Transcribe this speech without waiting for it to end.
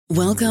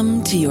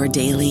Welcome to your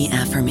daily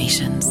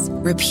affirmations.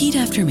 Repeat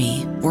after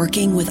me.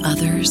 Working with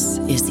others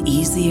is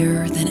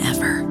easier than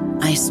ever.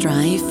 I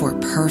strive for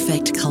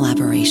perfect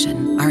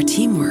collaboration. Our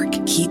teamwork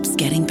keeps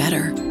getting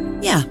better.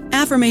 Yeah,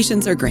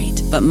 affirmations are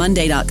great, but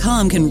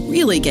Monday.com can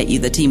really get you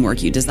the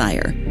teamwork you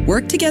desire.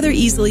 Work together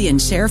easily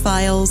and share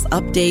files,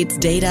 updates,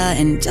 data,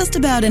 and just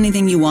about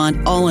anything you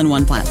want all in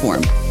one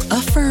platform.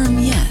 Affirm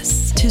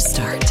yes to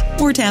start,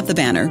 or tap the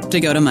banner to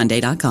go to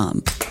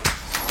Monday.com.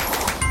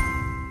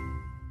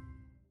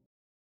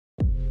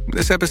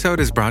 This episode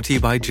is brought to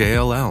you by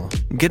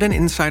JLL. Get an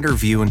insider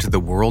view into the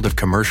world of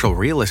commercial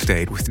real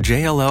estate with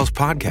JLL's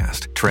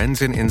podcast,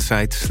 Trends and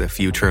Insights, the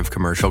Future of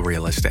Commercial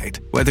Real Estate.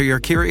 Whether you're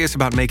curious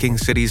about making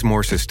cities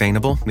more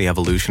sustainable, the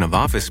evolution of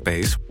office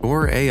space,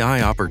 or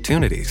AI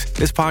opportunities,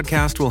 this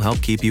podcast will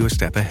help keep you a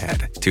step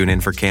ahead. Tune in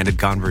for candid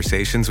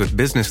conversations with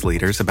business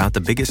leaders about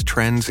the biggest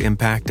trends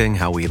impacting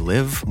how we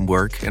live,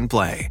 work, and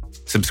play.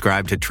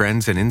 Subscribe to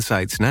Trends and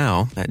Insights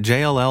now at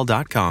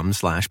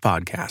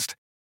jll.com/podcast.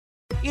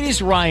 It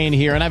is Ryan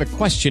here, and I have a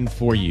question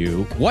for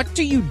you. What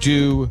do you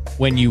do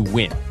when you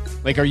win?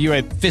 Like, are you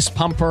a fist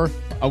pumper,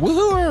 a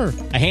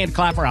woohooer, a hand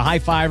clapper, a high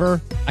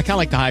fiver? I kind of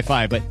like the high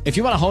five, but if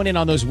you want to hone in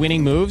on those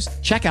winning moves,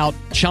 check out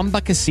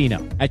Chumba Casino.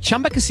 At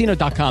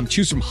ChumbaCasino.com,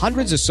 choose from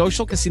hundreds of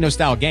social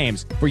casino-style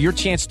games for your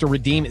chance to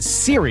redeem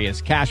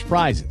serious cash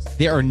prizes.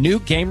 There are new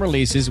game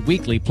releases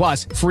weekly,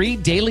 plus free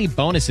daily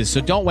bonuses. So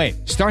don't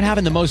wait. Start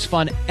having the most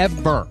fun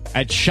ever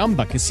at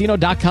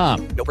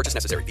ChumbaCasino.com. No purchase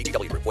necessary.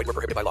 VGW. Void where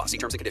prohibited by law. See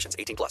terms and conditions.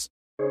 18+.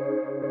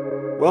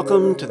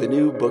 Welcome to the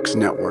New Books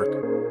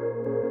Network.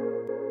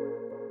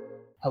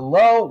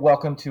 Hello,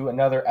 welcome to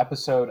another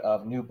episode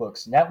of New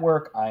Books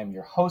Network. I am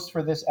your host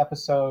for this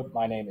episode.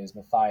 My name is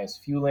Matthias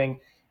Fueling,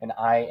 and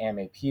I am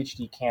a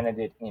PhD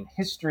candidate in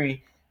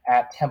history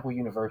at Temple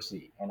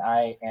University. And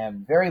I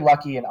am very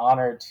lucky and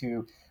honored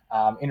to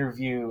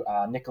interview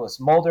Nicholas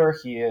Mulder.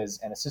 He is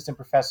an assistant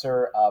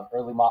professor of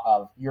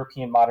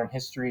European modern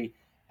history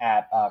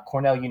at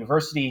Cornell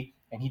University,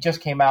 and he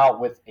just came out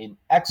with an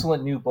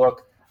excellent new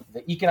book,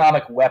 The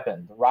Economic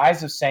Weapon: The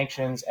Rise of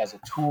Sanctions as a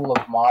Tool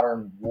of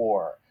Modern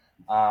War.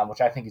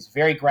 Which I think is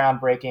very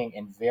groundbreaking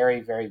and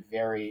very, very,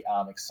 very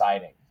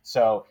exciting.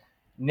 So,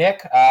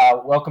 Nick,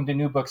 welcome to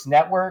New Books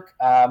Network.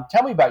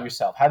 Tell me about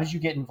yourself. How did you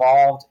get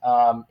involved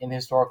in the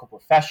historical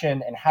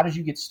profession, and how did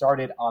you get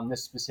started on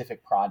this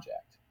specific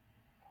project?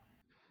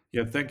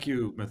 Yeah, thank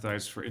you,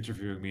 Matthias, for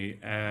interviewing me.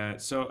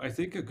 So I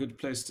think a good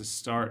place to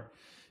start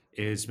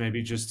is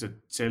maybe just to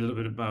say a little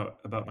bit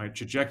about my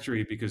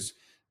trajectory, because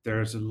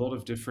there's a lot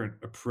of different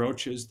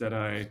approaches that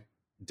I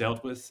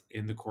dealt with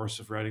in the course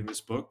of writing this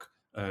book.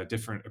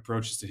 Different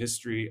approaches to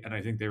history, and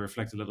I think they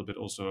reflect a little bit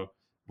also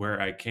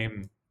where I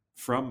came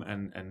from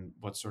and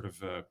what sort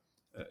of an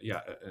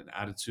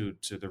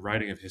attitude to the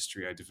writing of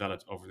history I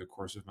developed over the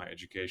course of my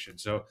education.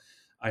 So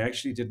I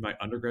actually did my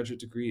undergraduate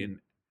degree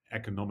in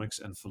economics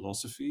and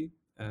philosophy,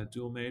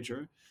 dual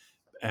major,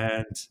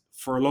 and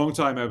for a long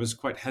time I was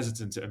quite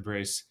hesitant to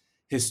embrace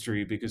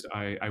history because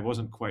I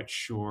wasn't quite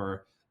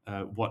sure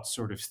what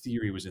sort of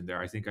theory was in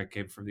there. I think I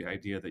came from the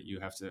idea that you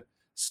have to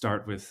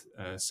start with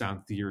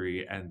sound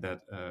theory, and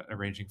that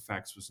arranging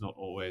facts was not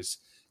always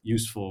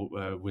useful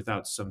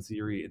without some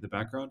theory in the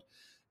background.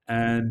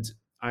 And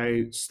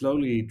I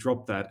slowly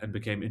dropped that and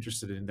became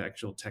interested in the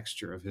actual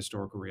texture of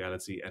historical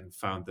reality, and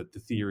found that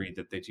the theory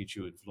that they teach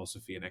you in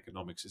philosophy and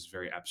economics is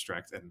very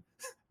abstract and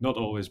not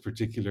always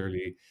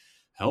particularly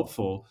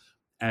helpful.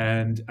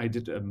 And I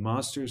did a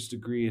master's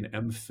degree in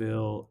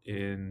MPhil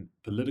in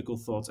political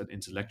thought and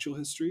intellectual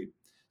history.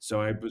 So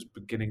I was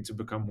beginning to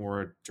become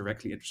more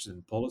directly interested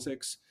in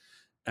politics.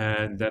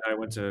 And then I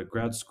went to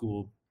grad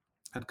school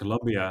at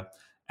Columbia.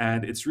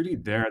 And it's really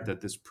there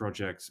that this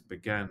project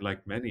began.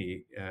 Like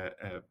many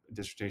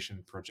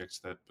dissertation projects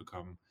that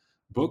become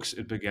books,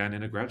 it began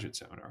in a graduate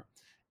seminar.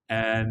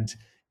 And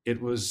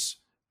it was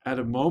at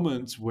a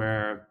moment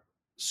where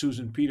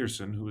Susan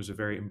Peterson, who was a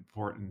very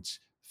important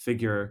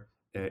figure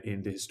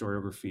in the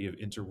historiography of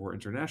interwar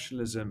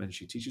internationalism, and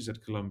she teaches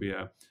at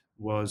Columbia,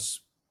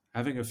 was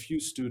having a few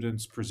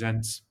students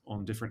present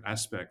on different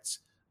aspects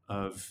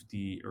of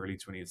the early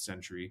 20th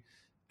century.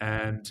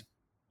 And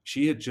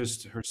she had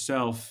just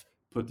herself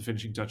put the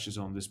finishing touches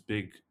on this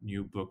big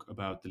new book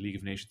about the League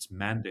of Nations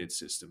mandate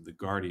system, The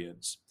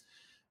Guardians.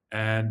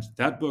 And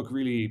that book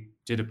really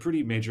did a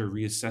pretty major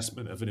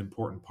reassessment of an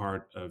important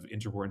part of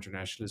interwar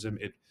internationalism.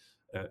 It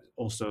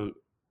also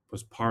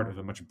was part of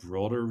a much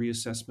broader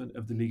reassessment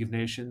of the League of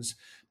Nations.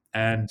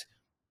 And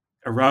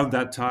around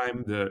that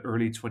time, the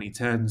early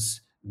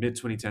 2010s, mid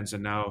 2010s,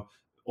 and now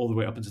all the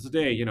way up until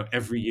today,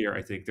 every year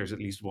I think there's at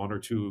least one or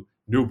two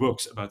new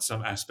books about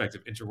some aspect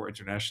of interwar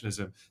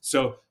internationalism.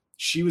 So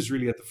she was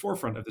really at the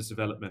forefront of this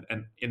development.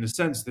 And in a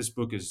sense, this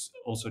book is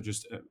also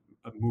just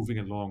moving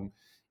along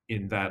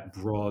in that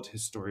broad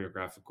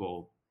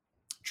historiographical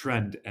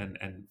trend and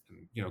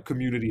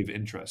community of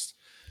interest.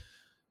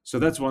 So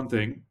that's one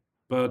thing.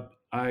 But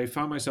I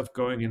found myself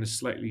going in a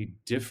slightly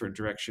different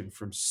direction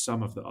from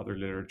some of the other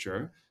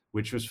literature,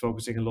 which was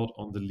focusing a lot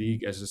on the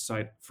League as a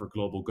site for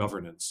global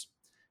governance.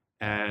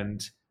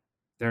 And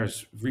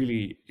there's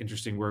really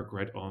interesting work,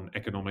 right, on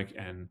economic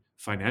and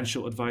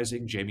financial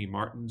advising. Jamie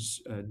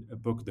Martin's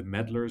book, The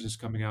Meddlers, is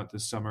coming out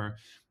this summer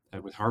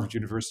with Harvard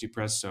University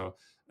Press. So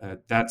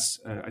that's,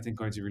 I think,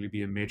 going to really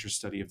be a major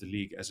study of the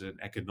League as an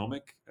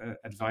economic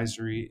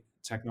advisory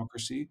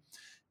technocracy.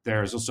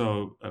 There's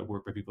also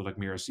work by people like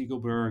Mira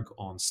Siegelberg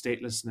on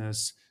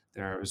statelessness.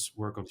 There's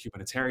work on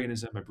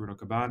humanitarianism by Bruno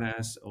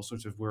Cabanes, all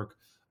sorts of work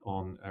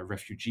on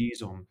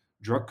refugees, on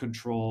drug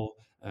control,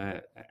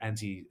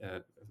 anti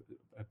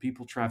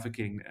people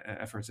trafficking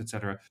efforts,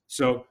 etc.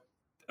 So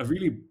a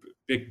really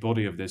big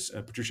body of this.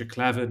 Patricia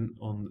Clavin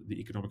on the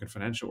Economic and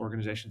Financial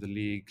Organization of the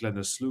League, Glenda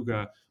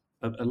Sluga,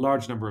 a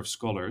large number of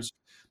scholars.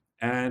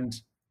 And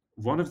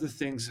one of the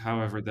things,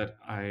 however, that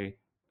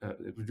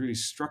it really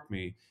struck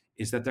me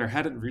is that there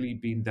hadn't really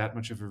been that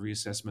much of a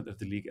reassessment of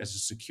the League as a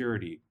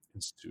security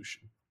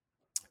institution.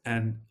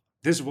 And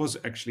this was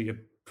actually a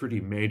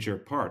pretty major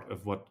part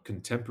of what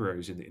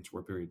contemporaries in the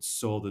interwar period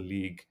saw the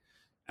League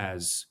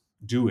as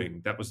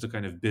doing. That was the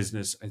kind of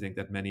business, I think,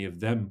 that many of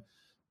them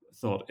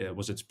thought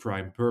was its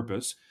prime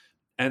purpose.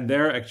 And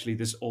there, actually,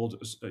 this old,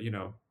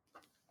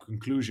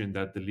 conclusion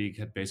that the League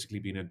had basically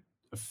been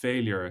a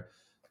failure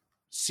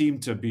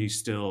seemed to be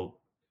still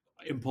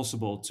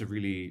impossible to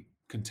really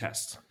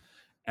contest.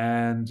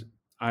 And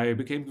I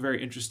became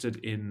very interested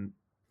in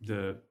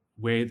the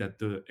way that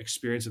the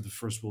experience of the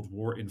First World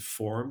War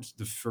informed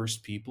the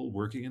first people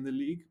working in the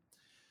League.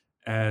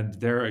 And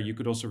there you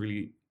could also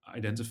really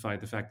identify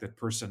the fact that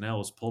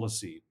personnel is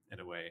policy in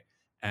a way.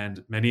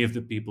 And many of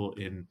the people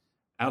in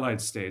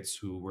Allied states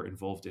who were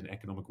involved in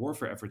economic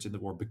warfare efforts in the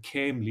war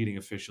became leading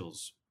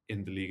officials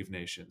in the League of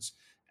Nations.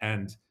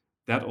 And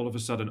that all of a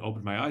sudden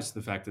opened my eyes to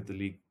the fact that the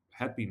League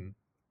had been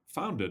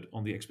founded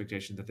on the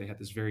expectation that they had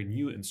this very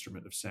new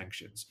instrument of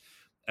sanctions.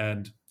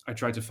 And I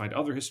tried to find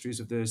other histories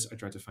of this. I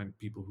tried to find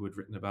people who had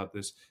written about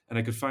this, and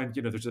I could find,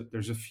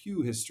 there's a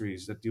few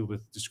histories that deal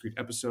with discrete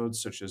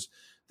episodes, such as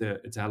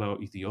the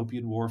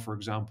Italo-Ethiopian War, for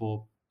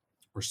example,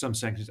 or some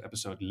sanctions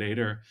episode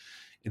later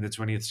in the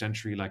 20th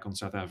century, like on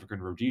South Africa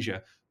and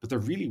Rhodesia. But there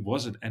really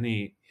wasn't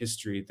any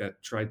history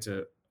that tried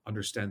to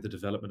understand the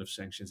development of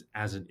sanctions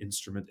as an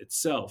instrument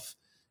itself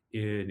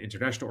in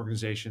international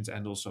organizations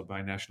and also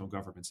by national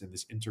governments, in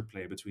this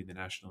interplay between the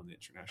national and the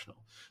international.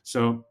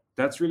 So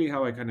that's really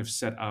how I kind of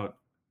set out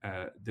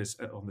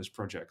on this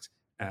project,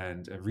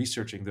 and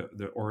researching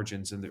the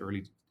origins and the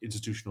early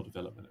institutional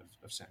development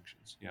of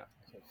sanctions. Yeah.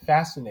 Okay,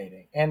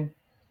 fascinating. And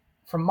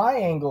from my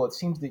angle, it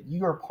seems that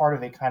you are part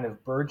of a kind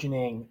of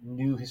burgeoning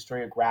new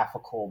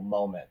historiographical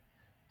moment.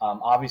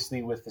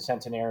 Obviously, with the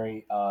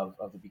centenary of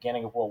the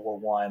beginning of World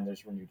War I,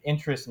 there's renewed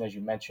interest. And as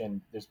you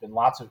mentioned, there's been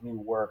lots of new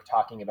work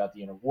talking about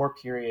the interwar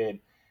period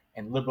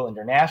and liberal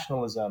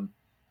internationalism.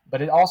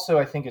 But it also,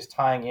 I think, is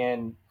tying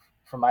in,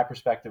 from my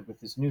perspective, with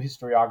this new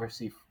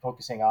historiography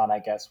focusing on, I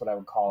guess, what I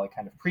would call a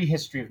kind of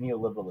prehistory of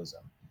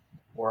neoliberalism,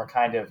 or a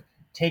kind of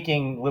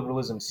taking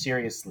liberalism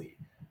seriously,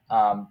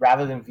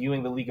 rather than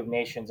viewing the League of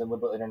Nations and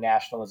liberal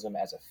internationalism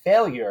as a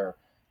failure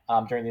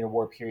during the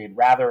interwar period,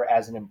 rather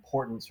as an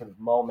important sort of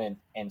moment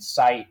and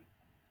site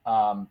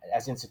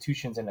as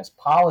institutions and as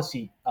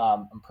policy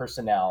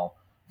personnel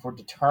for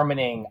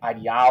determining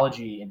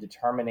ideology and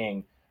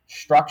determining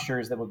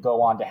structures that would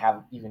go on to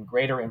have even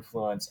greater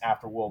influence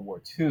after World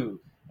War II.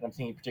 And I'm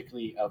thinking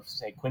particularly of,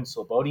 say, Quinn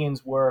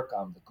Slobodian's work,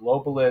 the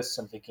globalists.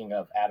 I'm thinking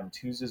of Adam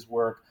Tooze's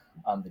work,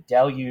 the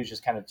Deluge, is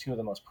kind of two of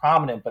the most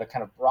prominent, but a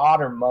kind of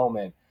broader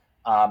moment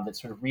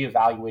that's sort of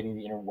reevaluating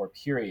the interwar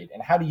period.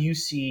 And how do you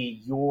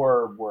see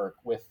your work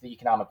with the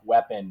economic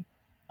weapon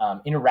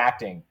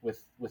interacting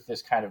with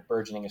this kind of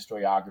burgeoning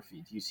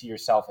historiography? Do you see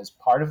yourself as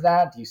part of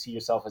that? Do you see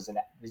yourself as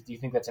do you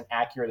think that's an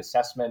accurate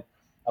assessment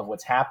of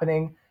what's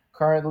happening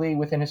currently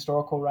within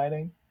historical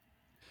writing?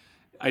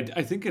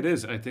 I think it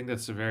is. I think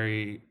that's a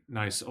very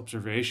nice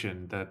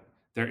observation, that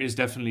there is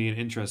definitely an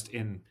interest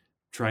in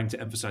trying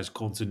to emphasize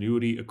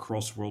continuity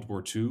across World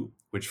War II,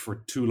 which for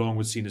too long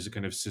was seen as a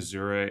kind of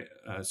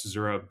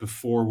caesura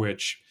before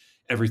which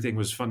everything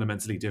was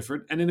fundamentally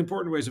different. And in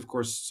important ways, of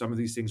course, some of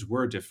these things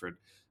were different.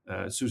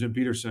 Susan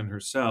Peterson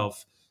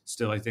herself,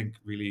 still, I think,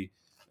 really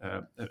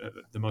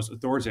the most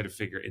authoritative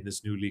figure in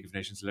this new League of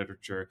Nations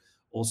literature,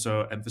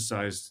 also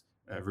emphasized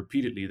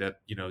repeatedly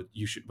that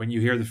you should, when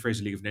you hear the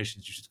phrase League of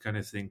Nations, you should kind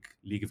of think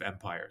League of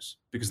Empires,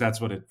 because that's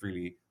what it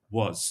really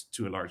was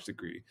to a large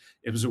degree.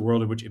 It was a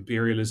world in which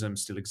imperialism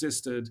still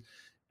existed,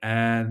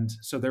 and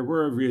so there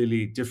were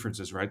really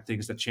differences, right?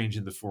 Things that changed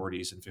in the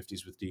 40s and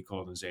 50s with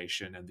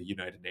decolonization and the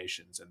United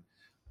Nations and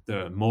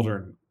the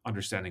modern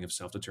understanding of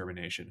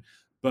self-determination.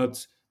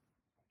 But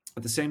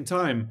at the same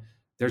time,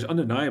 there's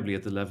undeniably,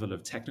 at the level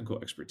of technical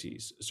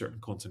expertise, a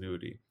certain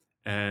continuity.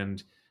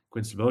 And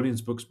Quinn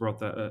Slobodian's books brought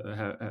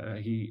that.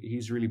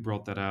 He's really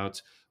brought that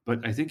out.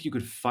 But I think you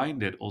could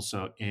find it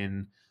also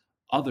in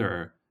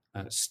other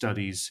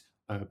studies.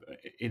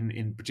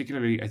 In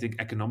particularly, I think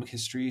economic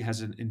history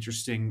has an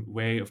interesting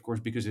way, of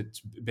course, because it's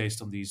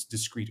based on these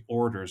discrete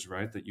orders,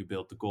 right? That you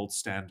built the gold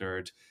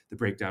standard, the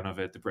breakdown of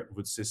it, the Bretton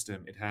Woods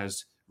system. It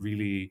has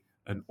really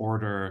an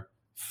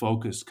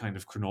order-focused kind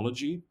of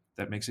chronology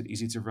that makes it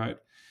easy to write.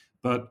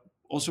 But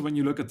also, when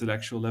you look at the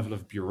actual level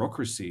of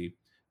bureaucracy,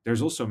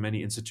 there's also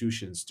many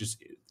institutions,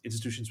 just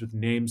institutions with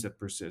names that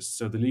persist.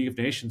 So the League of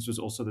Nations was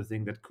also the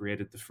thing that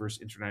created the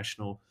first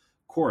international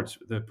court,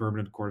 the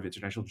Permanent Court of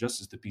International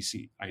Justice, the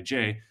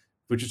PCIJ,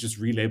 which was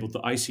just relabeled the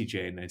ICJ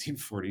in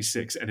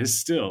 1946 and is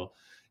still,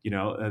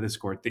 this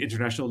court. The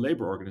International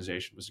Labor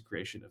Organization was a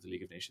creation of the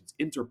League of Nations.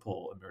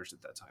 Interpol emerged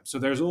at that time. So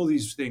there's all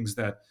these things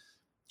that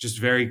just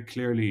very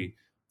clearly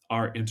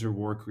are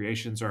interwar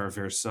creations, are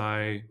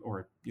Versailles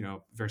or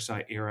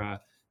Versailles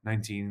era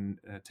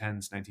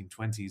 1910s,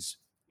 1920s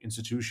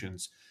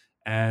institutions,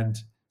 and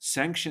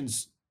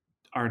sanctions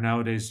are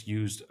nowadays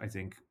used, I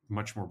think,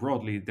 much more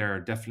broadly. They're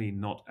definitely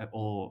not at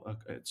all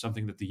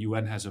something that the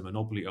UN has a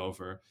monopoly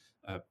over.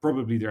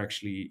 Probably they're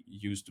actually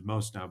used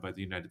most now by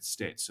the United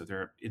States. So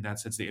they're, in that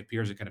sense, they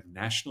appear as a kind of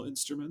national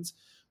instrument.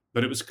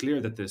 But it was clear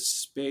that the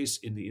space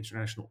in the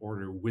international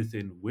order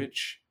within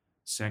which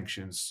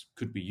sanctions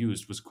could be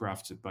used was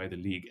crafted by the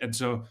League. And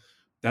so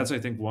that's, I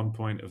think, one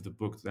point of the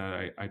book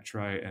that I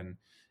try and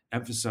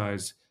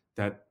emphasize,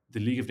 that the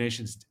League of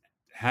Nations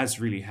has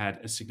really had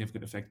a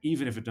significant effect,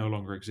 even if it no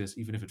longer exists,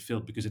 even if it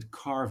failed, because it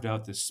carved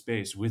out this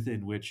space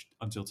within which,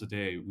 until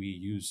today, we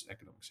use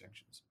economic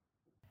sanctions.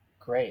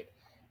 Great.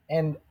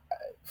 And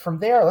from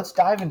there, let's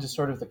dive into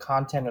sort of the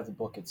content of the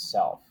book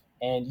itself.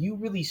 And you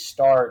really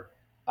start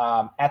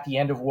at the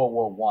end of World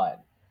War One,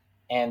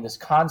 and this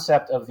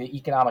concept of the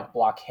economic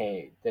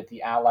blockade that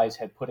the Allies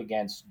had put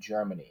against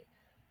Germany,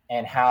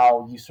 and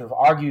how you sort of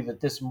argue that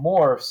this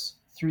morphs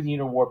through the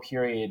interwar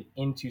period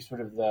into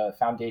sort of the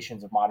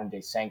foundations of modern day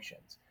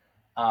sanctions.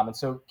 And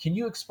so can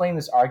you explain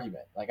this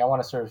argument? Like, I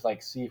want to sort of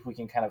like see if we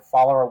can kind of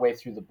follow our way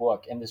through the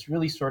book and this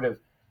really sort of,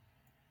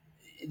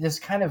 this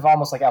kind of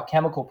almost like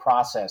alchemical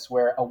process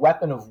where a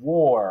weapon of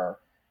war,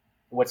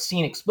 what's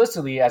seen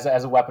explicitly as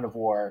a weapon of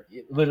war,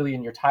 literally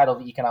in your title,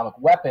 the economic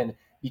weapon,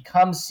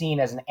 becomes seen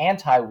as an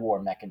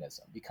anti-war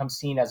mechanism, becomes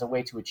seen as a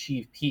way to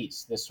achieve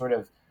peace, this sort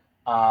of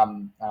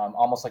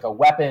almost like a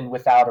weapon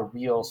without a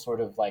real sort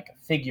of like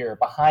figure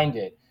behind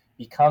it,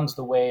 becomes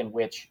the way in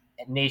which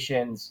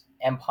nations,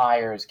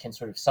 empires can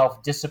sort of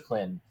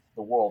self-discipline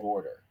the world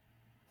order.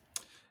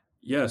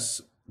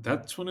 Yes,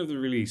 that's one of the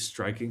really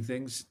striking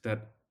things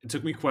that it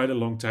took me quite a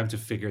long time to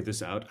figure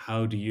this out.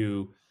 How do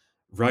you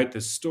write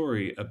this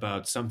story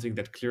about something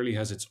that clearly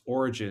has its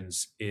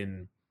origins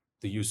in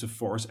the use of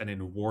force and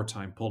in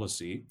wartime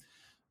policy,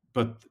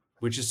 but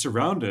which is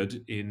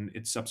surrounded in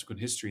its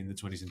subsequent history in the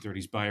 20s and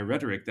 30s by a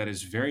rhetoric that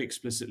is very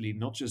explicitly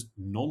not just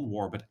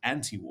non-war, but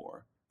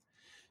anti-war.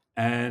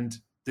 And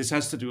this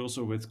has to do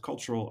also with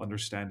cultural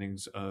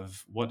understandings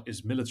of what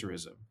is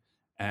militarism,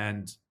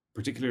 and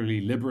particularly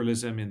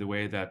liberalism in the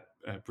way that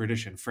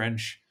British and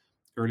French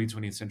early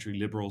 20th century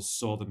liberals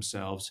saw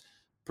themselves,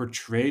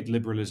 portrayed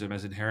liberalism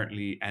as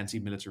inherently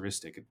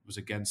anti-militaristic. It was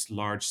against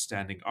large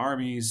standing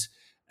armies,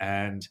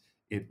 and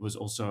it was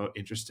also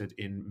interested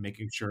in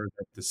making sure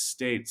that the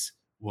state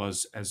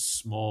was as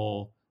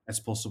small as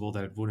possible,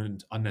 that it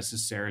wouldn't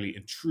unnecessarily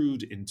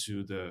intrude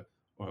into the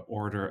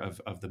order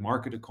of the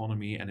market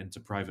economy and into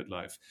private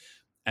life.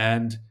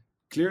 And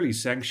clearly,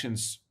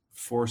 sanctions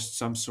forced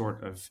some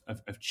sort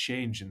of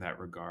change in that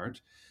regard.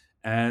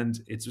 And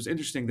it was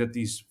interesting that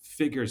these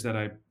figures that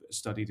I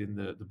studied in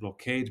the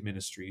blockade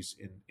ministries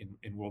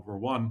in World War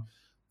One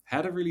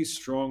had a really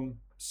strong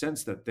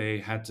sense that they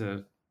had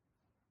to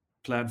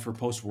plan for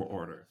post-war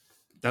order.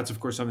 That's, of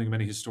course, something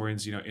many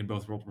historians, in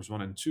both World Wars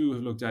One and Two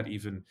have looked at.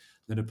 Even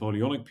the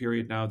Napoleonic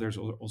period now, there's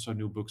also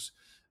new books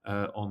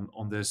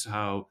on this,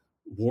 how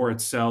war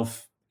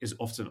itself is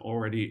often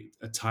already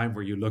a time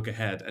where you look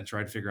ahead and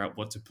try to figure out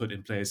what to put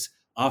in place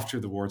after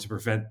the war to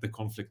prevent the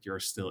conflict you're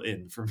still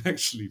in from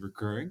actually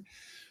recurring.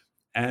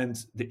 And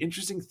the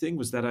interesting thing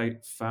was that I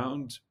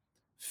found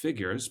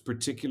figures,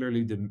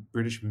 particularly the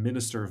British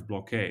Minister of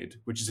Blockade,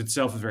 which is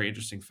itself a very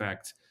interesting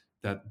fact,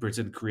 that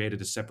Britain created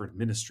a separate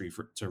ministry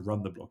to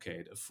run the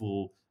blockade, a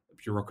full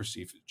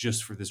bureaucracy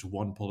just for this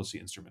one policy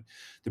instrument.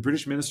 The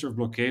British Minister of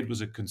Blockade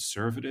was a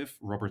conservative,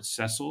 Robert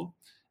Cecil,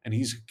 and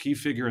he's a key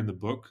figure in the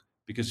book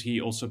because he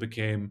also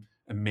became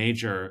a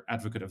major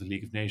advocate of the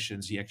League of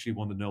Nations. He actually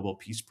won the Nobel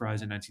Peace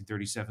Prize in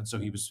 1937, so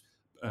he was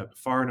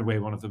far and away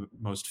one of the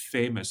most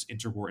famous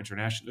interwar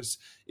internationalists.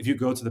 If you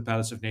go to the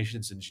Palace of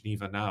Nations in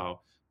Geneva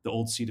now, the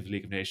old seat of the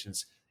League of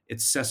Nations,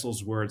 it's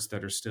Cecil's words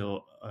that are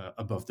still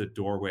above the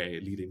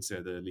doorway leading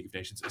to the League of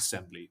Nations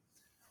assembly.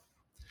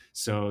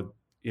 So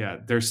yeah,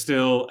 they're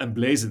still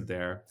emblazoned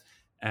there.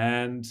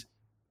 And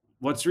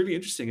what's really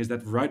interesting is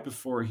that right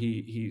before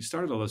he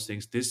started all those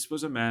things, this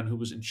was a man who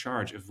was in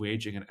charge of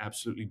waging an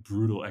absolutely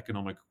brutal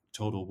economic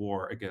total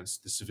war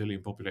against the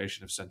civilian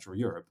population of Central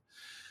Europe.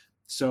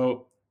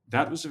 So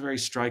that was a very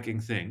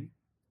striking thing.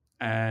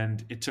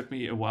 And it took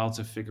me a while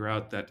to figure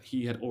out that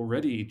he had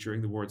already,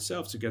 during the war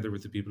itself, together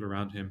with the people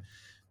around him,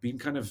 been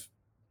kind of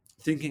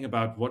thinking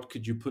about what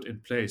could you put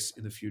in place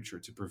in the future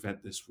to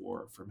prevent this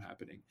war from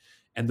happening.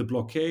 And the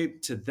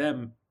blockade to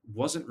them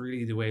wasn't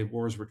really the way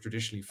wars were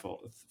traditionally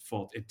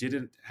fought. It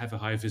didn't have a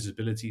high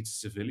visibility to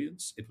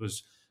civilians. It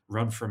was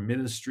run from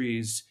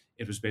ministries.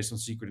 It was based on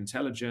secret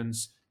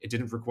intelligence. It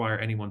didn't require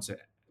anyone to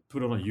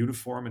put on a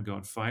uniform and go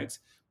and fight.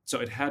 So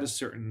it had a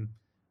certain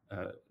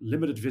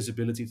limited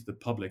visibility to the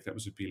public that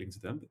was appealing to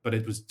them, but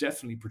it was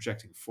definitely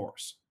projecting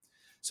force.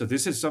 So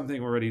this is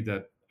something already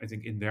that I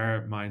think in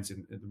their minds,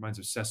 in the minds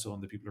of Cecil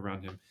and the people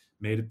around him,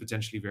 made it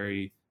potentially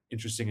very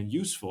interesting and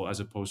useful as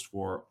a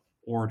post-war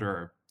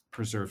order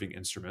preserving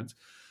instrument.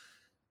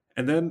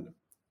 And then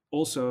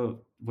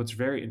also what's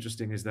very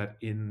interesting is that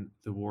in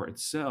the war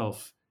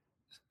itself,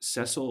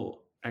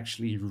 Cecil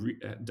actually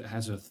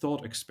has a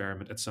thought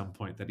experiment at some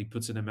point that he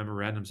puts in a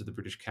memorandum to the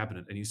British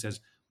cabinet. And he says,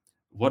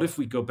 what if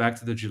we go back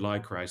to the July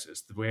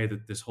crisis, the way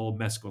that this whole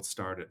mess got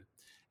started,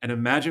 and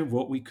imagine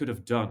what we could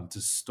have done to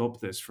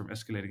stop this from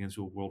escalating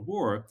into a world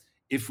war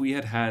if we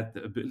had had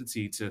the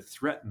ability to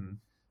threaten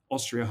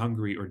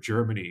Austria-Hungary or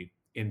Germany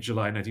in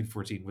July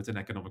 1914 with an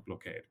economic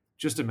blockade.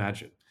 Just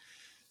imagine.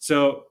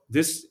 So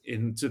this,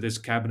 into this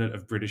cabinet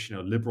of British,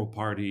 Liberal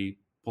Party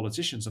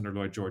politicians under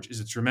Lloyd George, is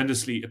a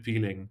tremendously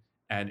appealing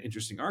and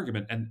interesting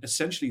argument. And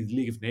essentially, the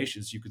League of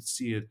Nations, you could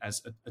see it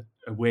as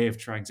a way of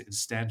trying to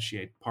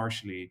instantiate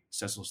partially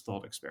Cecil's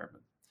thought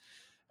experiment.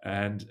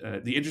 And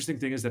the interesting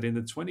thing is that in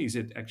the 20s,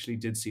 it actually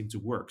did seem to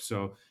work.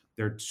 So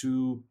there are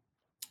two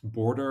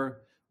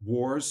border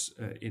wars,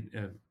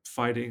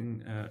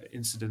 fighting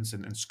incidents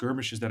and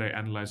skirmishes that I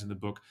analyze in the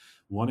book.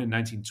 One in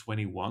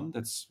 1921,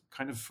 that's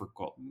kind of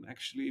forgotten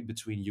actually,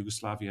 between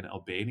Yugoslavia and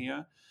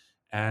Albania.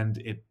 And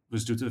it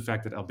was due to the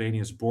fact that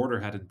Albania's border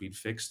hadn't been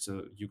fixed,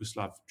 so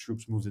Yugoslav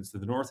troops moved into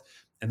the north.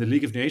 And the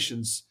League of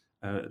Nations,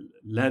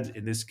 led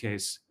in this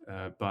case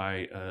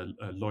by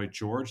Lloyd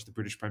George, the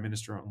British Prime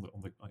Minister,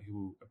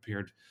 who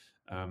appeared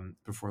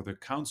before the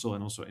Council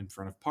and also in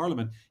front of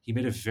Parliament, he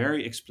made a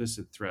very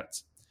explicit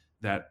threat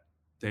that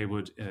they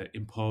would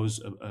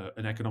impose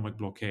an economic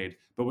blockade,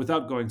 but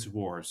without going to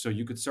war. So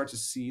you could start to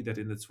see that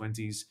in the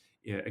 20s,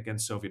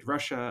 against Soviet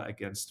Russia,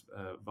 against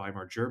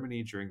Weimar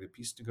Germany during the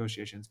peace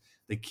negotiations,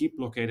 they keep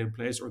blockade in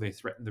place or they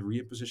threaten the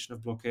reimposition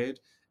of blockade.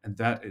 And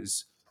that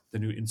is the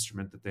new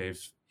instrument that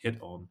they've hit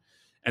on.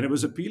 And it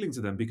was appealing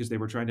to them because they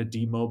were trying to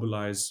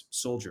demobilize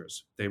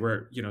soldiers. They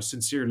were,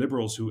 sincere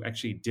liberals who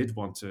actually did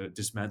want to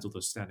dismantle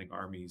those standing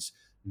armies,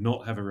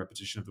 not have a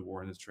repetition of the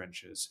war in the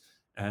trenches.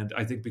 And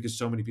I think because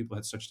so many people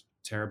had such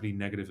terribly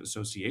negative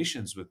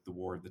associations with the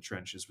war in the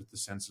trenches, with the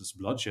senseless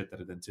bloodshed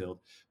that it entailed,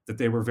 that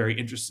they were very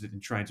interested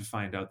in trying to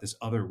find out this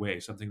other way,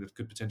 something that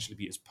could potentially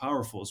be as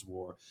powerful as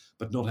war,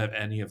 but not have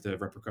any of the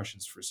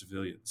repercussions for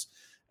civilians,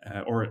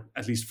 or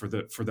at least for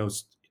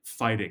those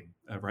fighting,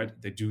 right?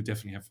 They do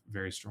definitely have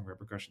very strong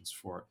repercussions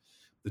for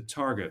the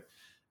target.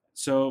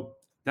 So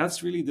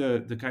that's really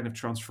the kind of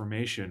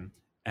transformation.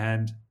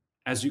 And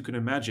as you can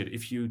imagine,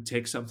 if you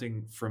take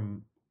something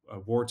from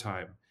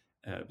wartime,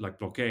 like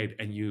blockade,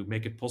 and you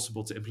make it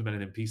possible to implement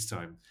it in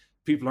peacetime,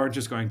 people aren't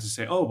just going to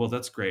say, oh, well,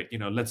 that's great,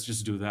 let's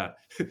just do that.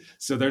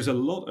 So there's a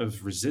lot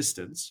of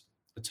resistance,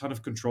 a ton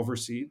of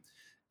controversy,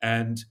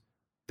 and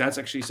that's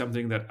actually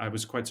something that I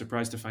was quite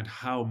surprised to find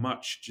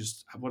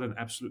what an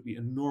absolutely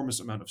enormous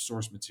amount of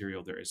source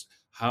material there is,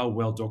 how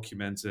well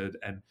documented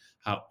and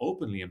how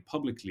openly and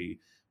publicly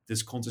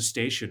this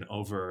contestation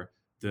over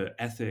the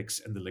ethics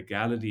and the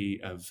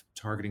legality of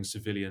targeting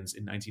civilians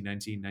in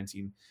 1919,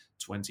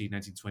 1920,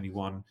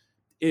 1921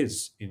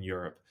 is in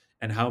Europe,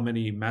 and how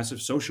many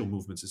massive social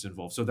movements is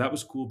involved. So that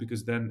was cool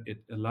because then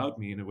it allowed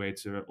me in a way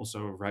to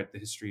also write the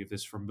history of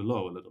this from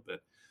below a little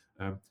bit.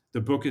 The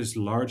book is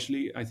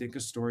largely, I think, a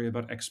story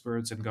about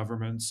experts and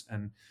governments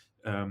and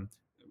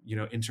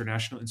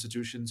international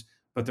institutions,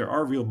 but there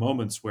are real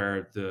moments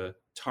where the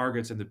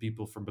targets and the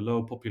people from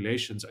below,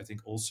 populations, I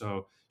think,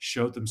 also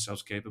showed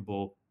themselves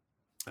capable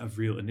of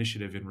real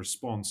initiative in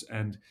response.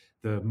 And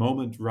the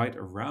moment right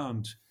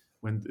around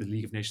when the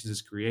League of Nations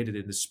is created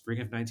in the spring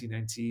of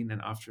 1919,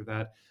 and after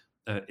that,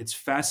 it's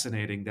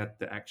fascinating that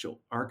the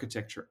actual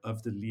architecture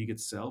of the League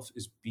itself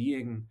is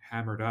being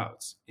hammered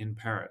out in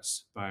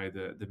Paris by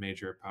the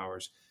major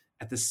powers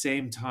at the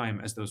same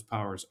time as those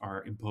powers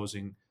are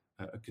imposing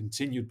a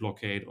continued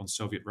blockade on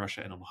Soviet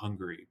Russia and on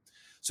Hungary.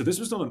 So this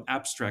was not an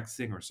abstract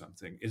thing or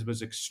something. It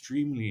was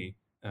extremely,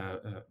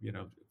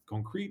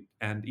 concrete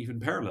and even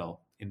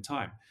parallel in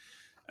time.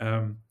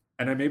 And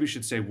I maybe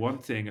should say one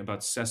thing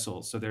about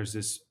Cecil. So there's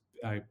this,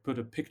 I put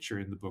a picture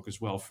in the book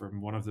as well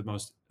from one of the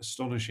most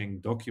astonishing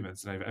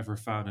documents that I've ever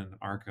found in an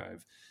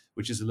archive,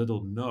 which is a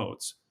little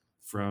note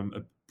from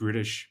a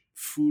British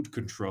food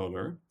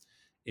controller,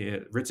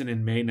 written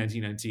in May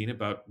 1919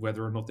 about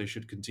whether or not they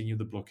should continue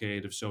the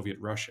blockade of Soviet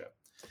Russia.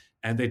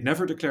 And they'd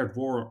never declared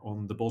war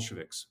on the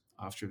Bolsheviks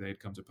after they'd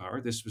come to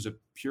power. This was a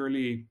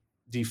purely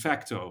de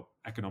facto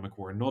economic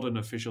war, not an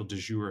official de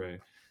jure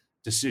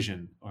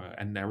decision,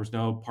 and there was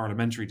no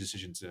parliamentary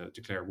decision to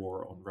declare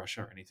war on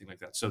Russia or anything like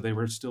that. So they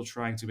were still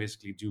trying to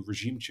basically do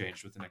regime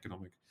change with an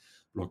economic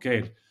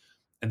blockade.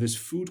 And this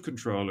food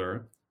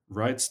controller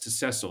writes to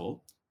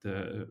Cecil,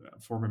 the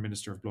former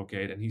minister of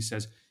blockade, and he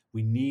says,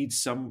 we need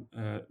some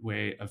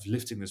way of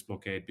lifting this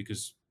blockade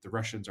because the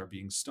Russians are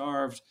being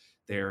starved,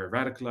 they're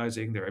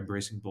radicalizing, they're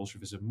embracing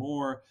Bolshevism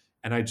more,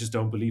 and I just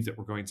don't believe that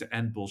we're going to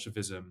end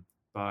Bolshevism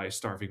by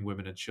starving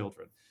women and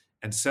children.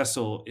 And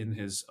Cecil, in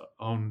his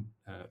own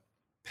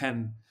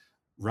pen,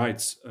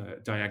 writes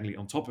diagonally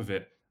on top of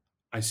it,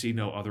 "I see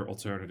no other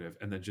alternative,"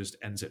 and then just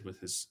ends it with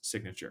his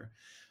signature.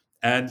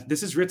 And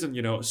this is written,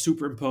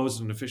 superimposed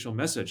on an official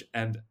message.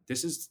 And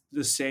this is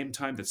the same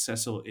time that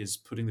Cecil is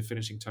putting the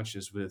finishing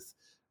touches with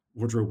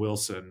Woodrow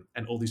Wilson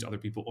and all these other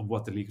people on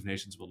what the League of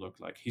Nations will look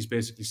like. He's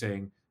basically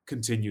saying,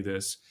 continue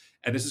this.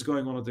 And this is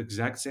going on at the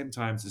exact same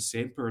time. It's the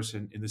same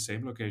person in the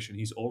same location.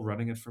 He's all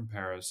running it from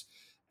Paris.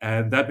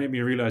 And that made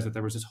me realize that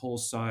there was this whole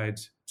side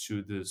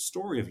to the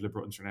story of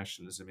liberal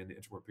internationalism in the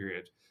interwar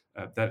period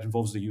that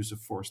involves the use of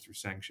force through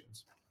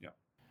sanctions. Yeah.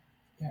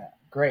 Yeah,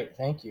 great.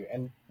 Thank you.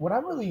 And what I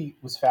really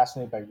was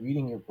fascinated by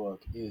reading your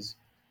book is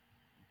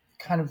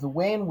kind of the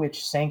way in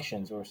which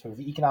sanctions, or sort of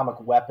the economic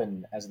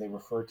weapon, as they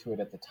referred to it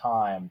at the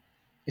time,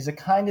 is a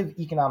kind of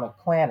economic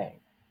planning.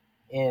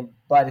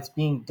 But it's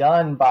being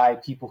done by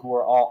people who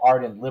are all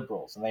ardent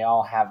liberals, and they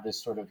all have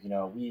this sort of,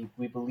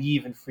 we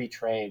believe in free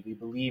trade. We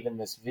believe in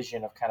this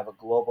vision of kind of a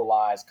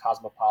globalized,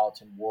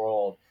 cosmopolitan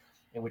world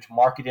in which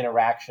market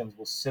interactions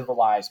will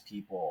civilize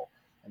people,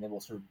 and they will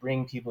sort of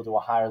bring people to a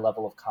higher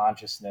level of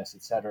consciousness,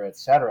 et cetera, et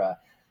cetera.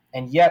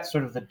 And yet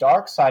sort of the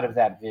dark side of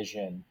that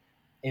vision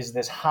is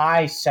this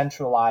high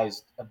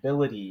centralized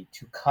ability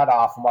to cut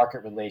off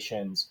market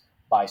relations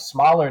by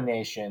smaller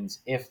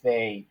nations if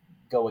they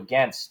go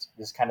against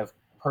this kind of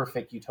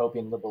perfect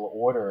utopian liberal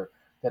order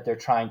that they're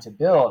trying to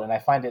build. And I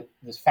find it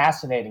this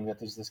fascinating that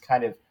there's this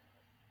kind of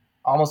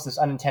almost this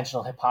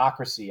unintentional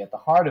hypocrisy at the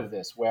heart of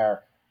this,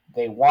 where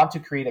they want to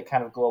create a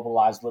kind of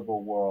globalized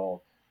liberal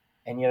world,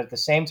 and yet at the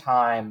same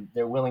time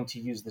they're willing to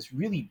use this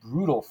really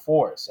brutal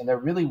force, and they're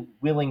really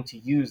willing to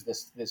use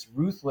this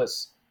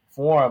ruthless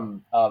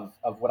form of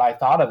what I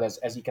thought of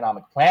as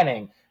economic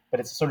planning, but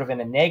it's sort of in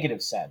a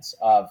negative sense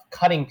of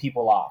cutting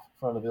people off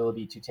from the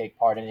ability to take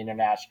part in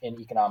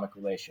economic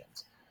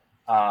relations.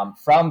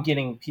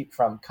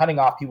 From cutting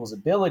off people's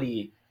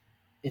ability,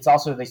 it's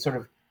also, they sort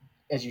of,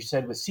 as you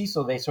said with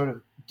Cecil, they sort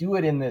of do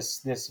it in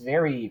this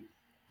very,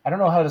 I don't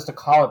know how else to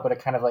call it, but a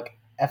kind of like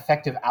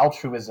effective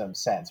altruism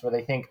sense, where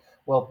they think,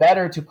 well,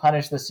 better to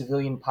punish the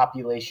civilian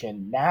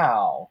population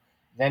now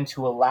than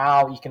to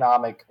allow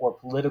economic or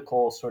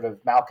political sort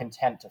of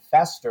malcontent to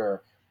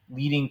fester,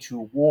 leading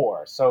to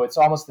war. So it's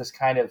almost this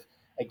kind of,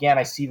 again,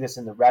 I see this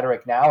in the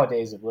rhetoric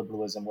nowadays of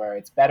liberalism, where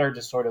it's better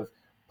to sort of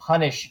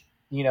punish,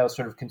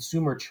 sort of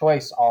consumer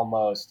choice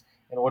almost,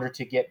 in order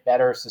to get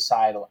better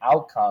societal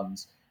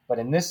outcomes. But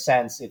in this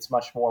sense, it's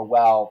much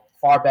more,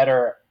 far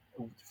better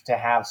to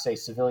have, say,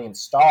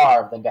 civilians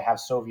starve than to have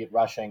Soviet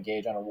Russia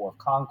engage on a war of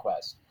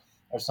conquest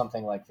or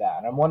something like that.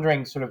 And I'm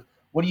wondering sort of,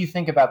 what do you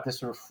think about this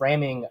sort of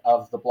framing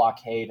of the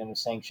blockade and the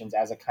sanctions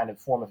as a kind of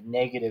form of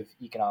negative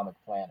economic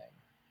planning?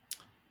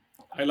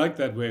 I like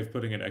that way of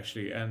putting it,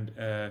 actually. And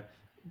I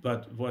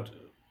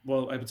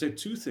would say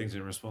two things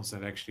in response to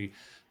that, actually.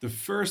 The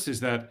first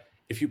is that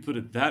if you put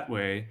it that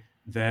way,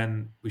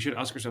 then we should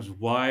ask ourselves,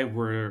 why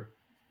were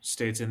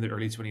states in the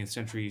early 20th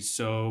century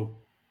so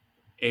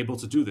able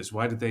to do this?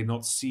 Why did they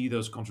not see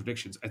those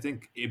contradictions? I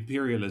think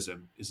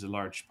imperialism is a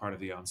large part of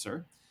the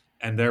answer.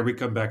 And there we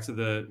come back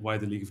to why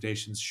the League of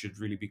Nations should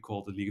really be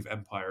called the League of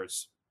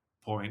Empires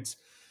point.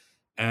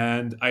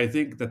 And I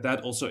think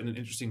that also, in an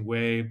interesting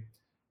way,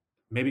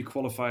 maybe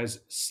qualifies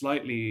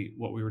slightly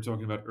what we were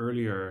talking about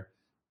earlier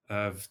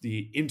of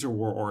the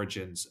interwar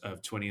origins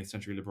of 20th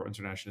century liberal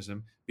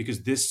internationalism,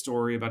 because this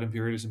story about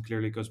imperialism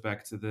clearly goes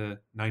back to the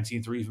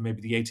 19th or even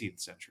maybe the 18th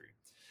century.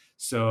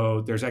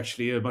 So there's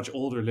actually a much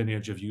older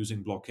lineage of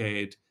using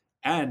blockade,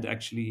 and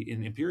actually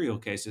in imperial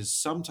cases,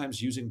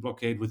 sometimes using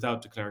blockade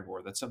without declaring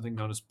war. That's something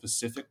known as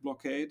Pacific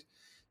blockade.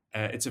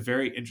 It's a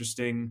very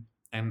interesting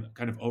and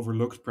kind of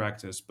overlooked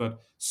practice,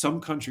 but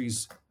some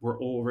countries were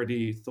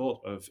already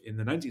thought of in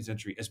the 19th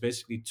century as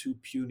basically too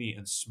puny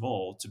and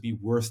small to be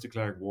worth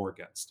declaring war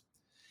against.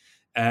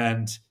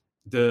 And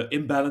the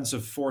imbalance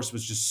of force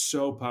was just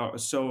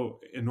so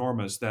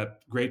enormous that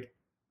great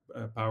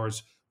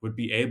powers would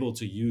be able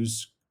to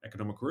use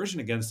economic coercion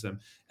against them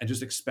and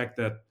just expect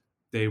that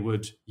they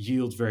would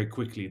yield very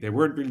quickly. They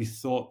weren't really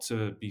thought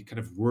to be kind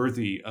of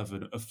worthy of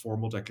a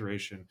formal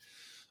declaration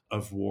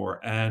of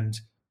war. And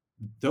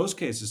those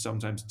cases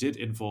sometimes did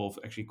involve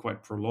actually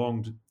quite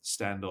prolonged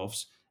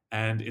standoffs.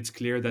 And it's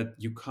clear that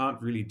you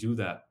can't really do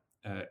that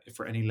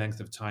for any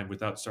length of time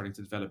without starting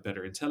to develop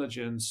better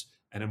intelligence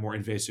and a more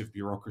invasive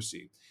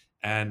bureaucracy.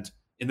 And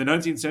in the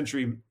 19th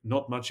century,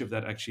 not much of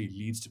that actually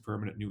leads to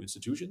permanent new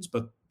institutions,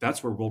 but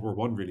that's where World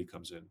War I really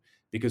comes in,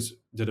 because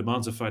the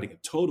demands of fighting a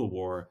total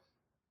war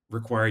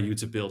require you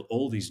to build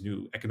all these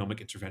new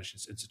economic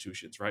interventions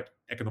institutions, right?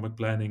 Economic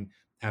planning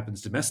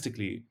happens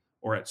domestically,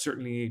 or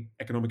certainly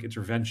economic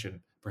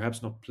intervention,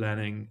 perhaps not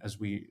planning as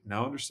we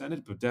now understand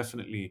it, but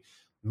definitely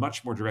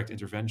much more direct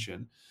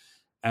intervention.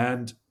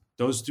 And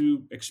those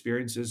two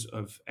experiences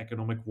of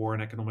economic war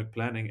and economic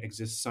planning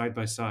exist side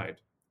by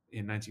side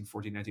in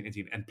 1914,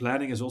 1918. And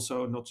planning is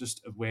also not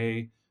just a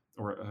way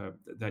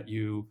that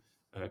you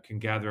can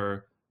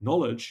gather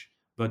knowledge,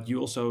 but you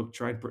also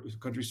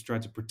countries try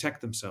to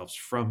protect themselves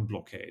from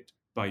blockade.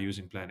 by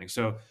using planning.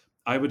 So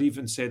I would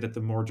even say that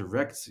the more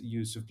direct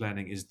use of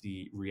planning is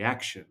the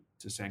reaction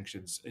to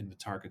sanctions in the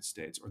target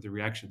states or the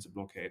reaction to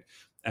blockade.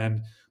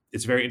 And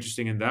it's very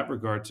interesting in that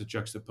regard to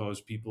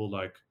juxtapose people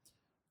like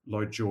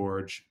Lloyd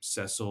George,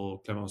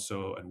 Cecil,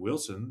 Clemenceau, and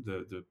Wilson,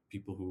 the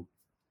people who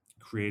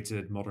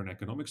created modern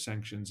economic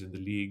sanctions in the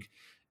League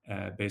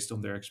based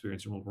on their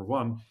experience in World War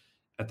One.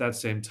 At that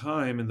same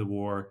time in the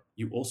war,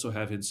 you also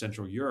have in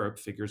Central Europe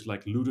figures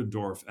like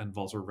Ludendorff and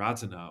Walter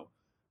Rathenau,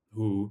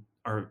 who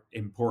are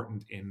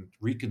important in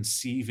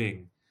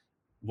reconceiving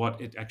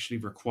what it actually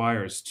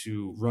requires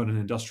to run an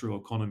industrial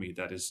economy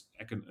that is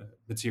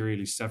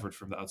materially severed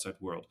from the outside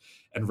world.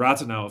 And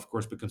Rathenau, of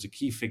course, becomes a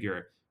key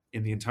figure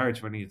in the entire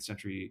 20th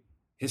century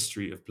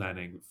history of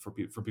planning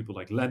for people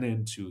like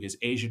Lenin to his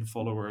Asian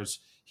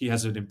followers. He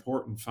has an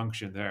important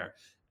function there.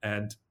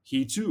 And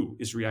he too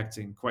is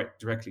reacting quite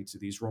directly to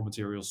these raw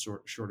material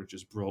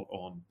shortages brought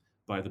on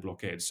by the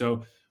blockade.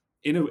 So,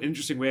 in an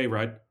interesting way,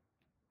 right,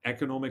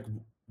 economic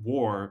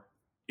war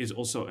is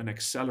also an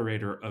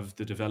accelerator of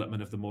the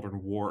development of the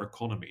modern war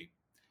economy.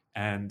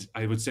 And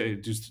I would say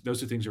just those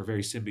two things are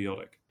very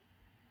symbiotic.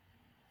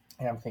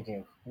 And I'm thinking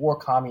of war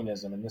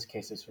communism. In this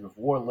case, it's sort of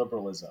war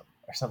liberalism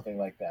or something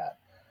like that.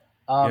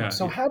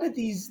 So how did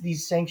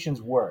these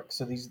sanctions work?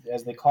 So these,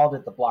 as they called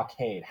it, the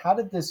blockade. How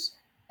did this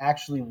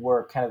actually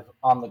work, kind of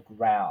on the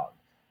ground?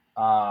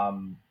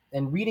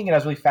 And reading it, I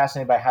was really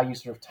fascinated by how you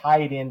sort of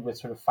tie it in with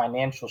sort of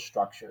financial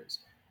structures.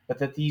 But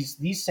that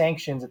these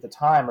sanctions at the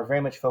time are very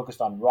much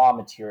focused on raw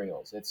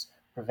materials. It's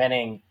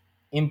preventing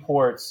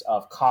imports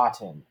of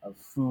cotton, of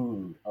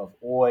food, of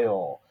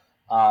oil,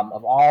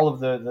 of all of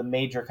the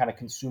major kind of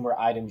consumer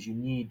items you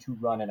need to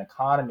run an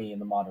economy in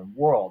the modern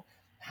world.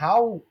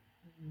 How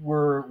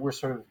were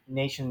sort of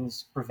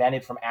nations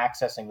prevented from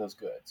accessing those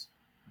goods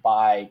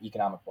by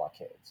economic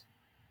blockades?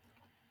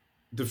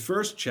 The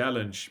first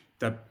challenge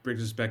that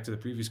brings us back to the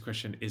previous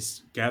question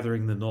is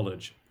gathering the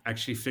knowledge,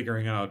 actually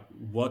figuring out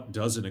what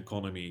does an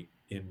economy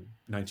in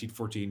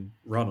 1914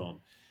 run on.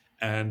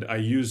 And I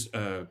use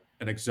an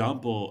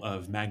example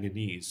of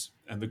manganese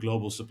and the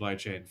global supply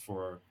chain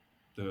for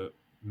the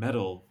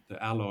metal,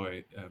 the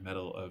alloy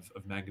metal of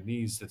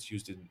manganese that's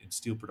used in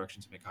steel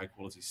production to make high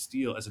quality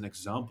steel as an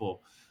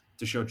example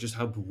to show just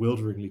how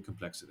bewilderingly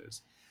complex it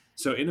is.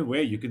 So in a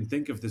way, you can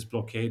think of this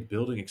blockade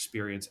building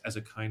experience as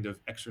a kind of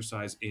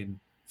exercise in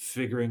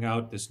figuring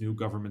out this new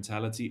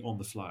governmentality on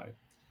the fly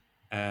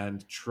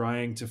and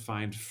trying to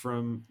find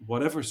from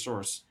whatever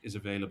source is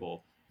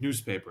available,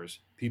 newspapers,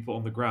 people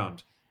on the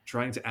ground,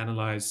 trying to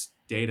analyze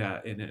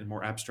data in a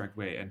more abstract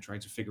way and trying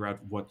to figure out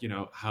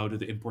how do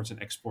the imports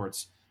and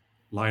exports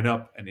line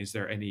up, and is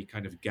there any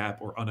kind of gap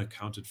or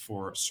unaccounted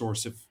for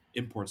source of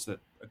imports that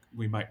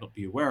we might not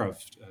be aware of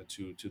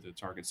to the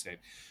target state.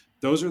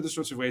 Those are the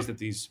sorts of ways that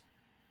these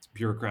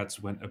bureaucrats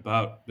went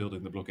about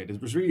building the blockade.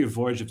 It was really a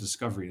voyage of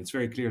discovery. It's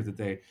very clear that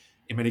they,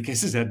 in many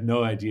cases, had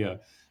no idea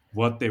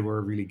what they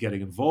were really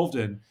getting involved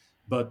in.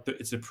 But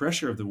it's the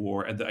pressure of the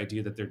war and the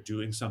idea that they're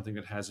doing something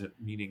that has a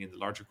meaning in the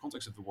larger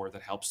context of the war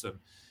that helps them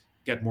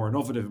get more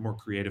innovative and more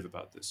creative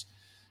about this.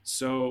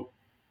 So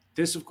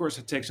this, of course,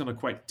 takes on a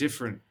quite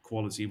different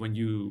quality when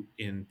you,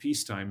 in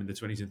peacetime in the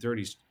 20s and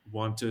 30s,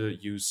 want to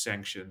use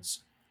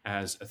sanctions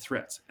as a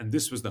threat. And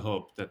this was the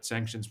hope, that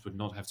sanctions would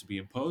not have to be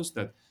imposed,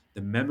 that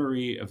the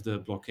memory of the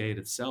blockade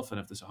itself and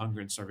of this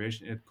hunger and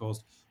starvation it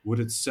caused would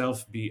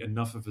itself be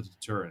enough of a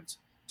deterrent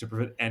to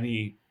prevent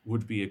any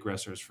would-be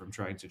aggressors from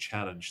trying to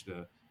challenge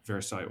the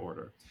Versailles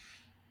Order.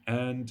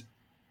 And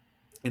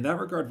in that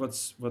regard,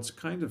 what's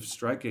kind of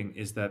striking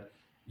is that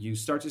you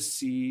start to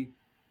see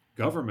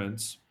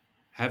governments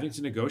having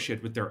to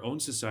negotiate with their own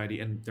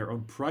society and their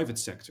own private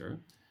sector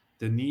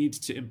the need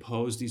to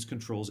impose these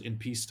controls in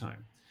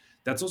peacetime.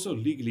 That's also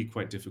legally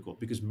quite difficult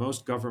because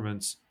most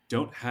governments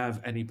don't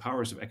have any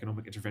powers of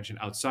economic intervention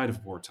outside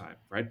of wartime,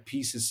 right?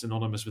 Peace is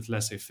synonymous with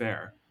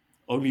laissez-faire.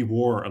 Only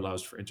war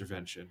allows for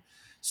intervention.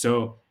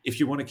 So if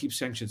you want to keep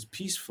sanctions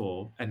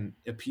peaceful and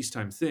a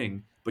peacetime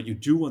thing, but you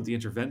do want the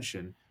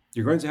intervention,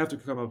 you're going to have to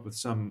come up with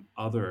some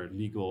other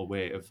legal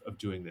way of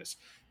doing this.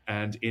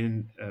 And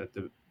in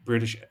the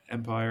British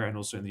Empire and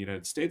also in the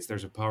United States,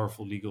 there's a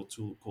powerful legal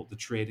tool called the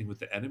Trading with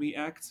the Enemy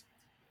Act.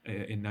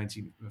 In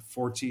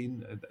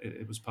 1914,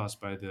 it was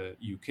passed by the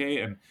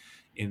UK, and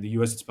in the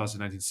US, it's passed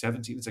in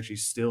 1917. It's actually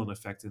still in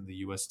effect in the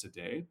US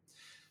today.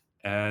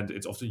 And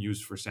it's often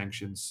used for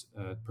sanctions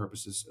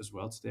purposes as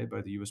well today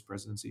by the US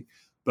presidency.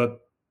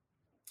 But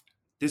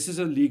this is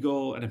a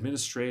legal, an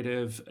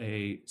administrative,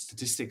 a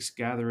statistics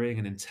gathering,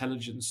 an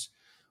intelligence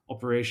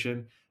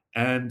operation.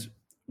 And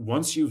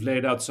once you've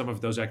laid out some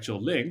of those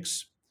actual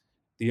links,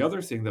 the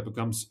other thing that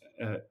becomes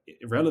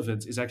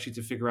relevant is actually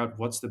to figure out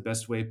what's the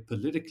best way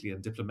politically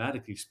and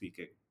diplomatically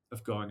speaking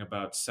of going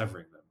about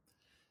severing them.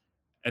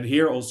 And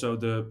here also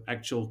the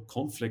actual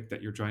conflict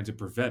that you're trying to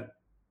prevent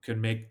can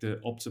make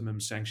the optimum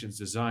sanctions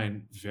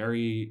design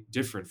very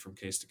different from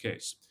case to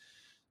case.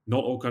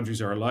 Not all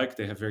countries are alike.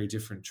 They have very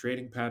different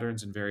trading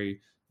patterns and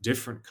very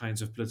different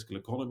kinds of political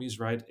economies,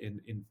 right,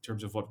 in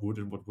terms of what would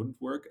and what wouldn't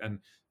work. And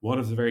one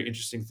of the very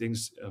interesting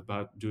things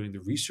about doing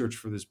the research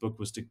for this book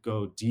was to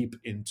go deep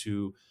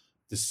into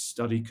the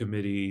study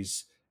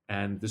committees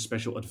and the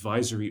special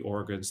advisory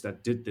organs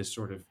that did this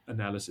sort of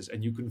analysis.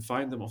 And you can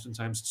find them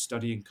oftentimes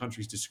studying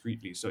countries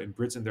discretely. So in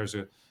Britain, there's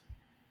a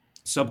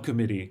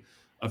subcommittee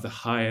of the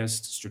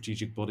highest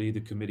strategic body,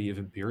 the Committee of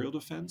Imperial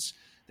Defense.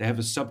 They have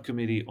a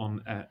subcommittee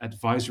on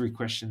advisory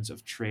questions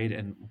of trade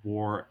and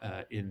war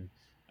in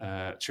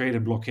trade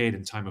and blockade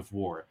in time of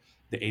war,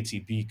 the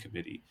ATB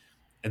committee.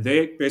 And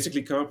they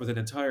basically come up with an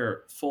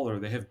entire folder.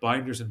 They have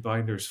binders and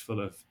binders full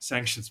of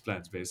sanctions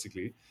plans,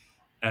 basically,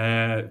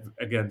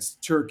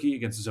 against Turkey,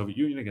 against the Soviet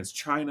Union, against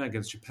China,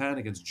 against Japan,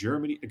 against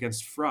Germany,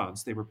 against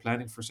France. They were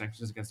planning for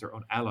sanctions against their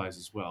own allies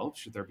as well,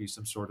 should there be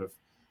some sort of,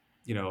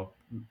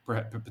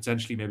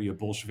 potentially maybe a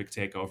Bolshevik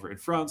takeover in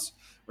France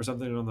or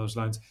something along those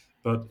lines.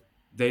 But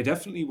they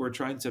definitely were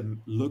trying to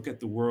look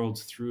at the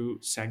world through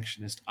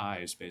sanctionist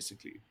eyes,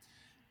 basically.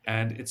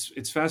 And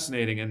it's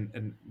fascinating.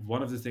 And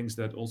one of the things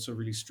that also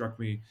really struck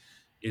me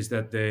is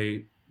that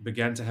they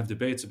began to have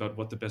debates about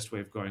what the best way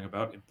of going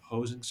about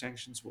imposing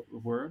sanctions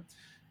were,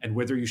 and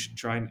whether you should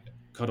try and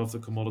cut off the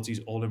commodities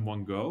all in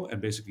one go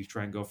and basically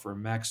try and go for a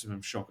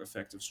maximum shock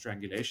effect of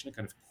strangulation, a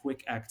kind of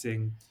quick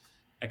acting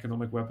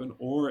economic weapon,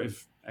 or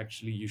if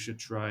actually you should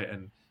try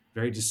and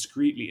very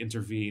discreetly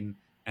intervene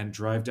and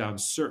drive down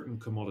certain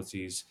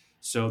commodities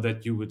so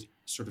that you would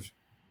sort of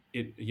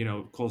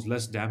cause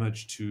less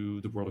damage to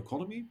the world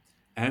economy,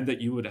 and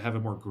that you would have a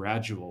more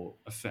gradual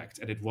effect,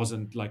 and it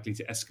wasn't likely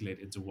to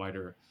escalate into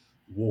wider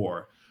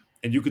war.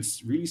 And you could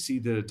really see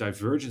the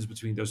divergence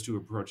between those two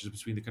approaches,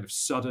 between the kind of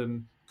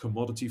sudden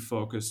commodity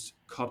focused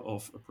cut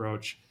off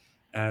approach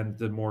and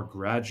the more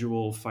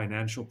gradual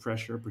financial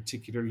pressure,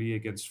 particularly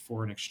against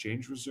foreign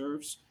exchange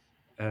reserves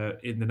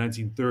in the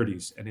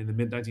 1930s. And in the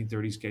mid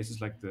 1930s,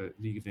 cases like the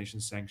League of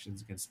Nations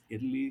sanctions against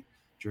Italy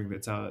during the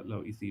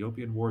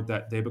Italo-Ethiopian War,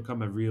 that they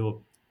become a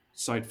real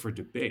site for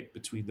debate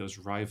between those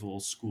rival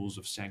schools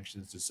of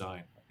sanctions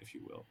design, if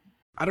you will.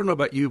 I don't know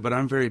about you, but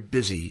I'm very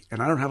busy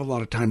and I don't have a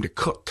lot of time to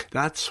cook.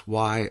 That's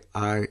why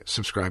I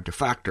subscribe to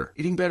Factor.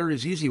 Eating better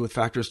is easy with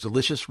Factor's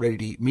delicious,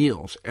 ready-to-eat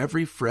meals.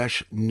 Every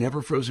fresh,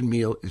 never frozen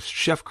meal is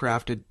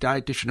chef-crafted,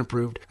 dietitian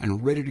approved,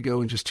 and ready to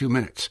go in just 2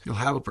 minutes. You'll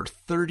have over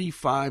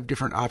 35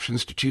 different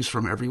options to choose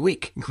from every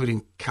week,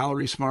 including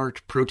Calorie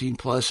Smart, Protein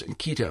Plus, and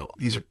Keto.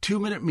 These are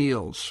 2-minute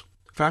meals.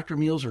 Factor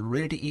meals are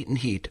ready to eat and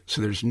heat,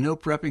 so there's no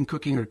prepping,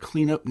 cooking, or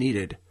cleanup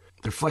needed.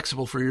 They're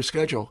flexible for your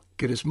schedule.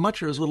 Get as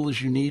much or as little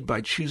as you need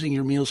by choosing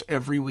your meals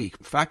every week.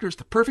 Factor is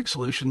the perfect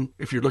solution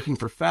if you're looking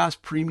for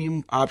fast,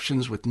 premium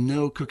options with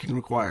no cooking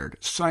required.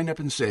 Sign up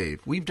and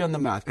save. We've done the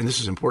math, and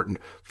this is important.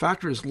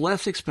 Factor is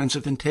less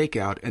expensive than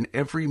takeout, and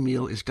every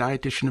meal is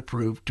dietitian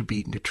approved to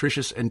be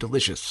nutritious and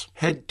delicious.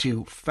 Head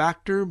to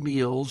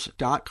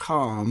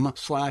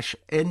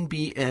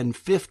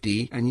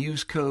factormeals.com/NBN50 and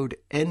use code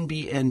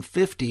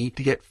NBN50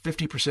 to get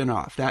 50%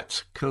 off.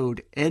 That's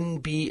code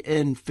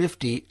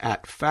NBN50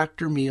 at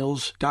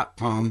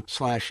factormeals.com/NBN50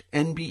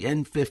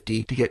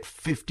 to get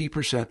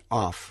 50%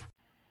 off.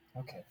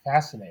 Okay,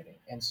 fascinating.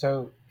 And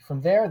so from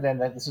there, then,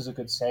 this is a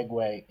good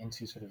segue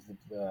into sort of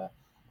the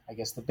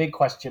big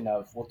question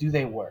of, well, do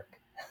they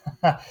work?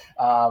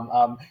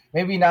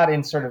 Maybe not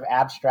in sort of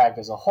abstract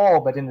as a whole,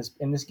 but in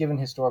this given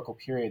historical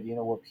period, the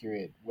interwar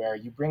period, where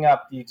you bring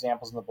up the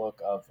examples in the book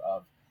of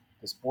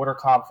this border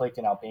conflict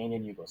in Albania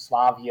and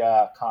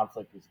Yugoslavia,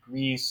 conflict with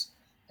Greece.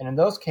 And in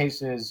those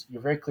cases,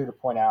 you're very clear to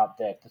point out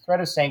that the threat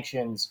of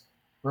sanctions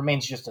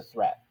remains just a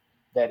threat,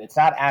 that it's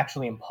not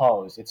actually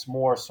imposed. It's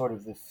more sort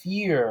of the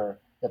fear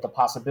that the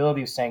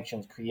possibility of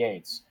sanctions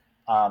creates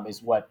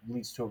is what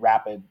leads to a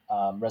rapid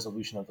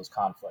resolution of those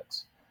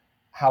conflicts.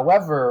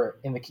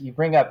 However, you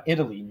bring up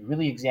Italy, and you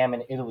really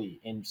examine Italy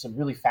in some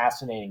really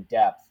fascinating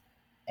depth,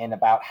 and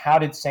about how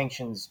did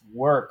sanctions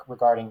work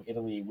regarding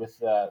Italy with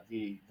the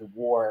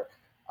war,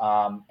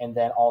 and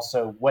then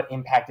also what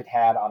impact it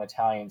had on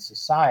Italian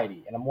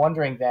society. And I'm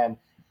wondering then,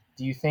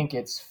 do you think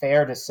it's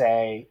fair to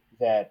say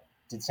that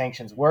did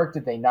sanctions work?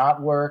 Did they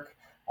not work?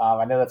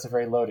 I know that's a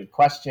very loaded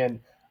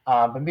question,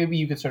 but maybe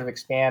you could sort of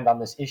expand on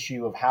this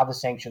issue of how the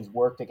sanctions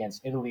worked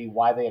against Italy,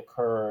 why they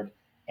occurred,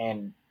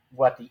 and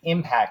what the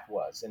impact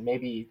was. And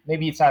maybe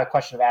it's not a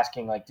question of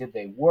asking, like, did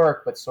they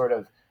work, but sort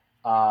of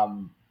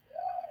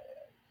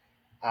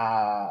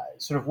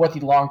what the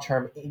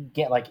long-term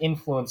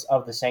influence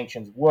of the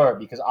sanctions were,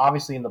 because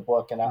obviously in the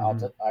book, and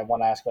I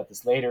want to ask about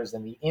this later, is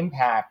then the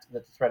impact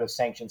that the threat of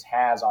sanctions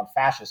has on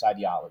fascist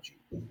ideology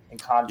and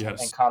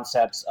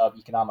concepts of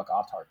economic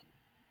autarky.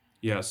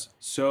 Yes.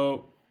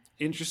 So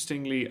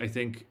interestingly, I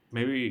think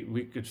maybe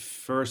we could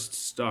first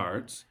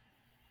start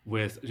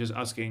with just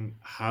asking,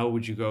 how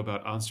would you go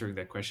about answering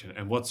that question,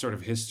 and what sort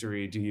of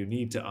history do you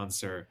need to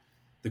answer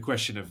the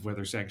question of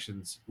whether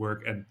sanctions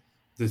work? And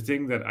the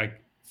thing that I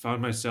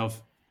found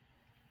myself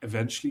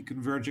eventually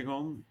converging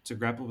on to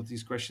grapple with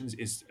these questions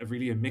is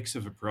really a mix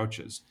of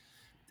approaches.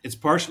 It's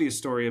partially a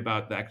story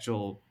about the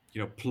actual,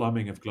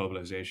 plumbing of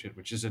globalization,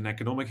 which is an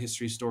economic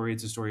history story.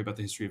 It's a story about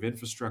the history of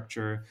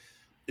infrastructure.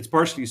 it's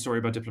partially a story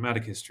about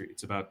diplomatic history.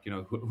 It's about,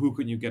 who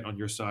can you get on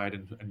your side,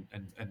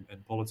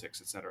 and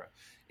politics, etc.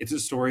 It's a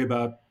story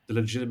about the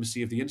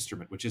legitimacy of the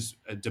instrument, which is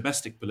a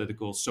domestic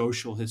political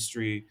social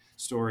history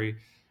story.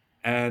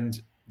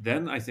 And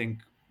then I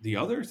think the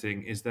other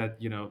thing is that,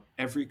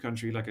 every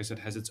country, like I said,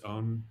 has its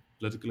own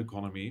political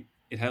economy.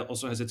 It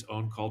also has its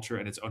own culture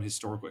and its own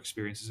historical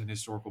experiences and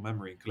historical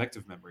memory and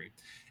collective memory.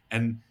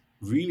 And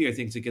really, I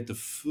think to get the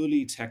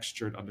fully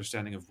textured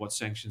understanding of what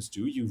sanctions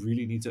do, you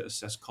really need to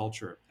assess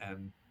culture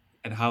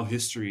and how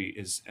history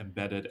is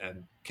embedded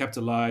and kept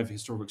alive.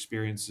 Historical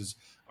experiences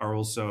are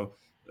also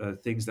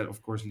things that,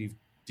 of course, leave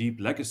deep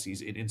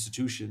legacies in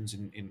institutions,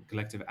 in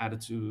collective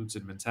attitudes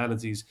and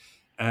mentalities.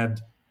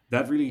 And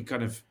that really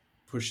kind of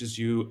pushes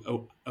you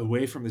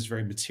away from this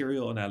very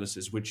material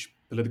analysis, which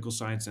political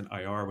science and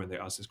IR, when they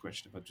ask this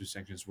question about do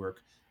sanctions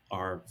work,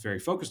 are very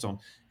focused on,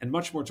 and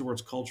much more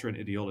towards culture and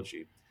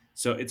ideology.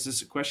 So it's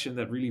this question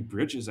that really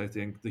bridges, I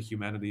think, the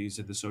humanities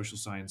and the social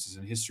sciences.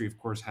 And history, of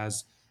course,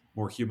 has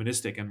more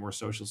humanistic and more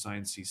social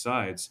sciencey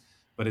sides.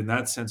 But in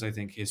that sense, I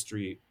think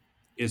history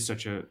is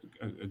such a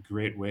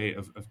great way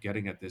of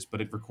getting at this.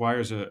 But it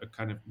requires a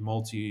kind of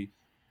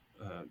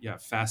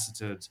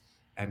faceted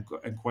and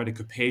quite a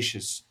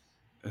capacious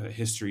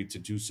history to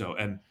do so.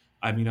 And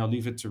I mean, I'll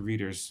leave it to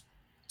readers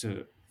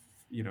to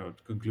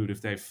conclude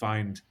if they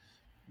find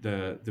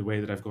the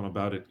way that I've gone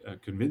about it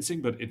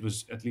convincing. But it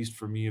was, at least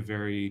for me, a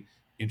very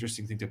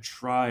interesting thing to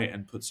try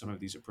and put some of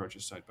these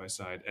approaches side by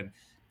side. And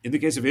in the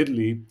case of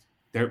Italy,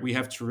 there we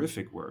have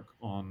terrific work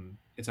on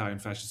Italian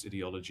fascist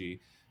ideology.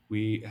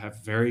 We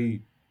have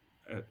very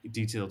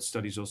detailed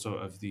studies also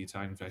of the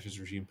Italian fascist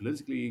regime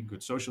politically,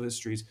 good social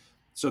histories.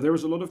 So there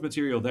was a lot of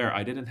material there.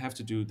 I didn't have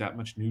to do that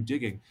much new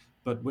digging.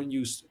 But when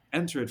you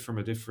enter it from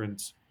a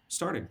different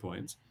starting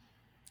point,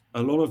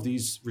 a lot of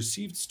these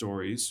received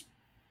stories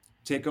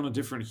take on a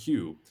different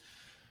hue.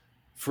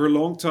 For a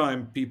long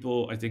time,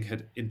 people, I think,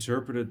 had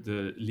interpreted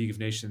the League of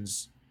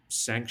Nations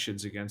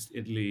sanctions against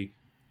Italy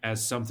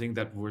as something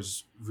that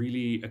was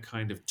really a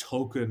kind of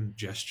token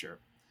gesture,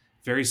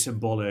 very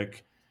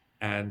symbolic.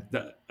 And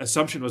the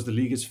assumption was the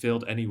League has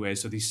failed anyway,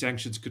 so these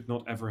sanctions could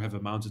not ever have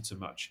amounted to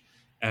much.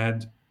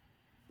 And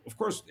of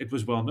course, it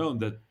was well known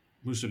that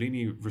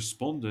Mussolini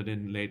responded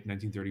in late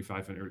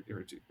 1935 and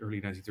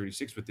early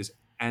 1936 with this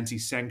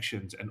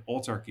anti-sanctions and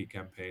autarky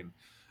campaign,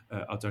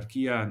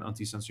 autarkia and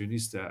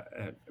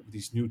anti-sanzionista,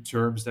 these new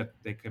terms that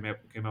they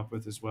came up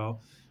with as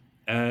well.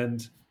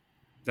 And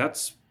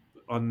that's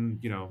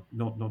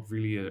not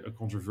really a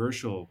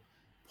controversial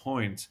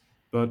point.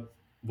 But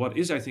what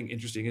is, I think,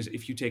 interesting is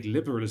if you take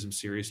liberalism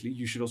seriously,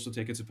 you should also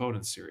take its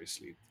opponents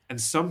seriously. And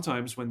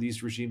sometimes when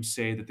these regimes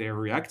say that they are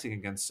reacting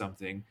against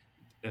something,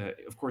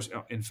 of course,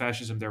 in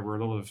fascism, there were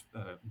a lot of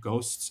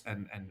ghosts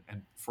and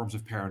forms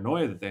of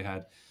paranoia that they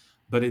had.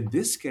 But in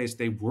this case,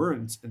 they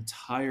weren't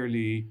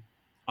entirely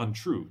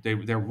untrue.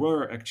 There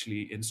were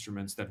actually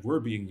instruments that were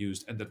being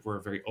used and that were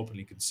very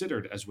openly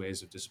considered as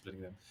ways of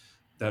disciplining them,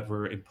 that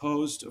were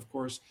imposed, of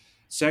course.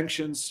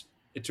 Sanctions,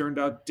 it turned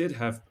out, did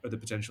have the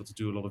potential to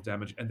do a lot of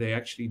damage, and they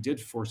actually did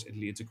force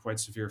Italy into quite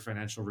severe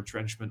financial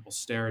retrenchment,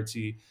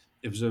 austerity.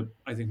 It was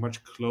I think,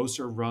 much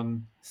closer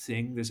run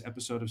thing, this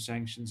episode of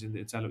sanctions in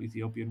the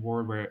Italo-Ethiopian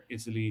War, where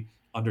Italy,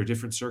 under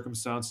different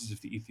circumstances,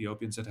 if the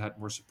Ethiopians had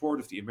more support,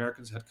 if the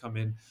Americans had come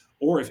in,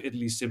 or if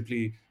Italy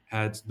simply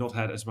had not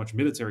had as much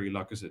military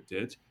luck as it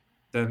did,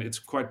 then it's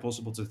quite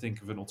possible to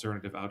think of an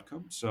alternative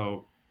outcome.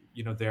 So,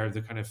 there,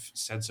 the kind of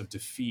sense of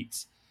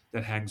defeat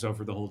that hangs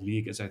over the whole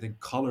league has, I think,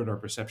 colored our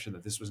perception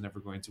that this was never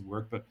going to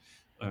work. But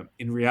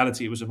in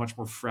reality, it was a much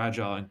more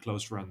fragile and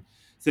close-run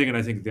thing. And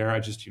I think there I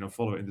just,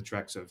 follow in the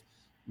tracks of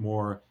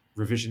more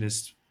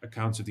revisionist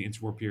accounts of the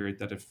interwar period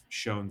that have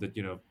shown that,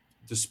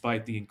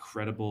 despite the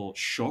incredible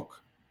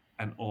shock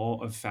and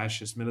awe of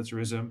fascist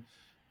militarism,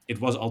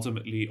 it was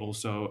ultimately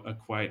also a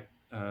quite,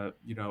 on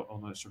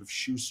a sort of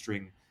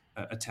shoestring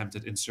attempt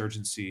at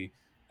insurgency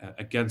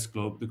against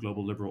the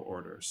global liberal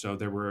order. So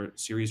there were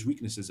serious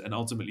weaknesses, and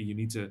ultimately you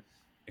need to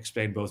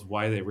explain both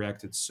why they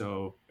reacted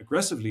so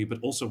aggressively, but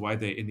also why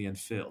they in the end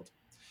failed.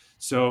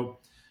 So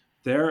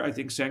there, I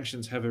think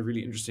sanctions have a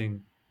really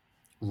interesting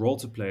role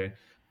to play.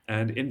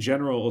 And in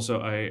general, also,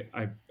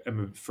 I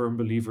am a firm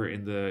believer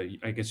in the,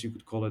 I guess you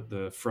could call it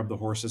the from the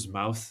horse's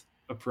mouth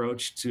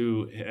approach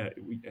to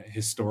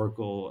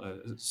historical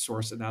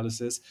source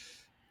analysis.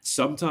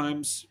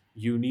 Sometimes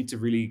you need to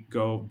really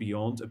go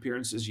beyond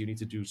appearances. You need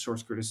to do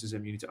source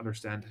criticism. You need to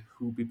understand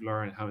who people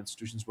are and how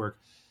institutions work.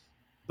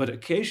 But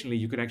occasionally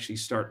you can actually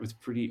start with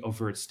pretty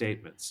overt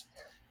statements.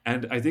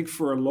 And I think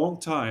for a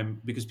long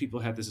time, because people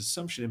had this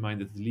assumption in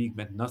mind that the League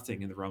meant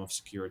nothing in the realm of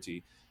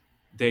security,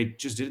 they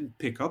just didn't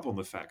pick up on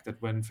the fact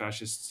that when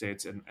fascist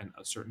states and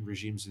certain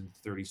regimes in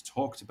the 30s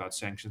talked about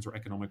sanctions or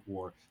economic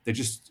war, they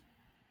just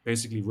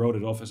basically wrote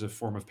it off as a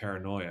form of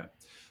paranoia.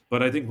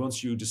 But I think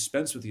once you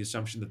dispense with the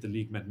assumption that the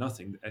League meant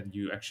nothing and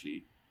you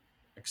actually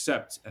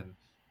accept and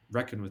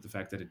reckon with the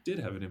fact that it did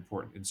have an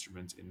important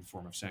instrument in the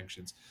form of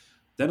sanctions,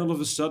 then all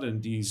of a sudden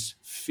these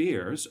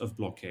fears of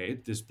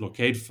blockade, this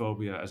blockade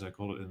phobia, as I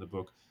call it in the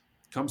book,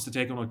 comes to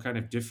take on a kind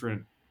of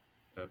different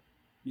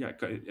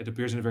it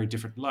appears in a very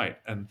different light.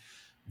 And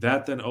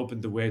that then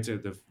opened the way to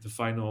the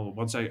final.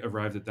 Once I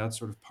arrived at that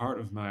sort of part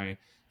of my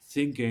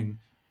thinking,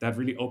 that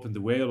really opened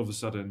the way all of a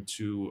sudden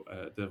to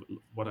the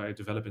what I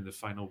develop in the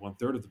final one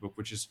third of the book,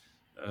 which is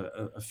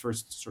a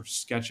first sort of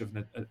sketch of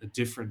a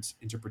different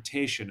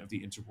interpretation of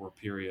the interwar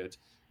period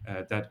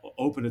that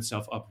opened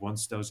itself up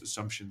once those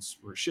assumptions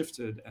were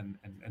shifted and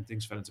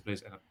things fell into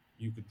place. And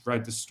you could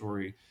write the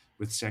story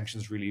with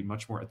sanctions really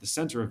much more at the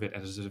center of it,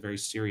 as a very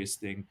serious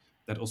thing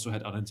that also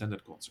had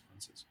unintended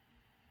consequences.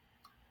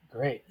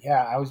 Great.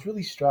 Yeah, I was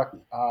really struck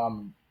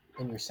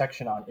in your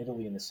section on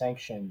Italy and the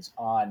sanctions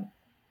on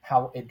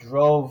how it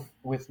drove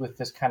with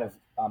this kind of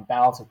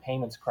balance of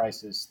payments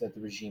crisis that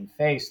the regime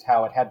faced,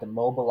 how it had to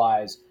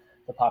mobilize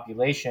the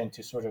population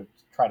to sort of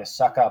try to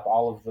suck up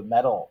all of the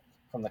metal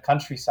from the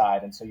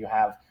countryside. And so you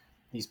have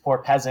these poor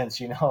peasants,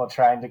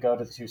 trying to go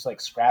to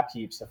like scrap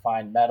heaps to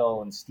find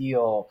metal and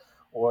steel,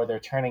 or they're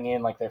turning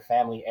in like their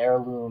family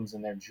heirlooms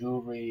and their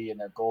jewelry and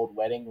their gold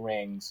wedding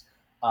rings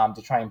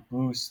to try and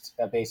boost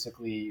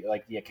basically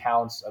like the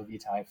accounts of the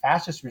Italian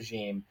fascist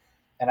regime.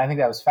 And I think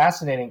that was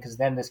fascinating because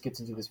then this gets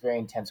into this very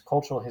intense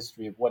cultural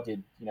history of what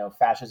did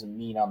fascism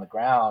mean on the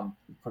ground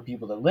for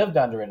people that lived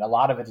under it. And a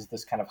lot of it is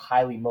this kind of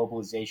highly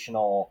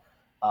mobilizational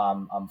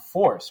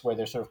force where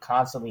they're sort of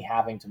constantly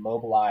having to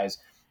mobilize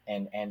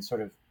and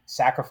sort of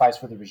sacrifice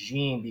for the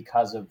regime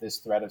because of this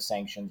threat of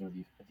sanctions or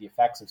the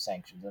effects of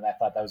sanctions. And I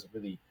thought that was a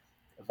really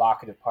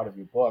evocative part of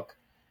your book.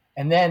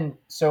 And then,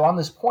 so on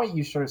this point,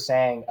 you're sort of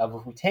saying of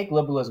if we take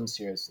liberalism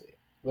seriously,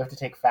 we have to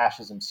take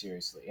fascism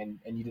seriously.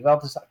 And you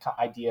develop this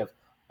idea of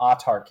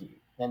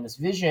autarky and this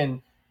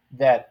vision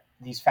that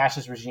these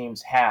fascist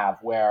regimes have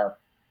where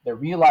they're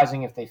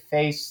realizing if they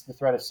face the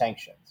threat of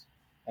sanctions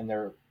and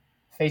they're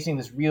facing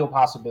this real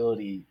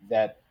possibility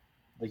that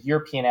the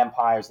European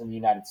empires and the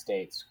United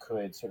States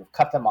could sort of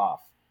cut them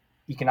off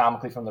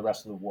economically from the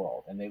rest of the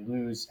world and they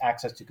lose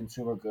access to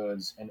consumer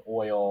goods and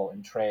oil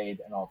and trade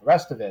and all the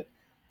rest of it,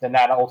 then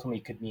that ultimately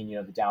could mean,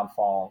 the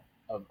downfall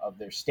of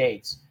their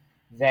states.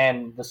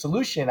 Then the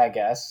solution, I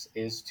guess,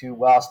 is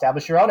to,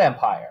 establish your own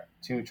empire,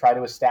 to try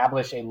to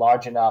establish a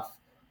large enough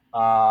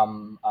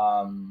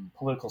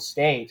political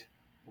state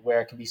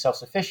where it can be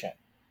self-sufficient,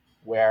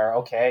 where,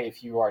 okay,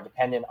 if you are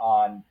dependent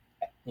on,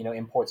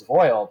 imports of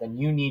oil, then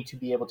you need to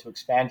be able to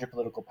expand your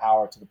political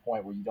power to the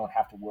point where you don't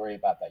have to worry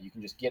about that. You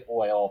can just get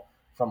oil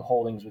from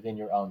holdings within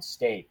your own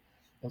state.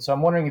 And so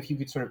I'm wondering if you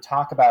could sort of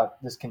talk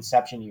about this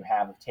conception you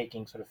have of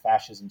taking sort of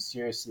fascism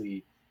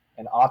seriously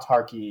and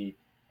autarky.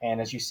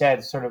 And as you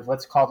said, sort of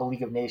let's call the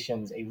League of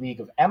Nations a League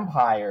of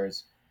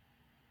Empires.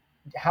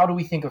 How do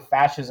we think of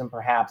fascism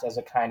perhaps as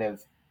a kind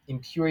of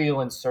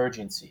imperial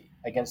insurgency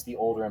against the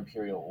older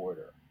imperial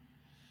order?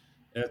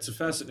 It's a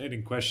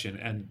fascinating question.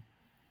 And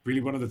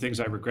really one of the things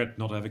I regret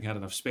not having had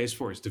enough space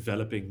for is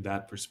developing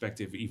that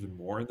perspective even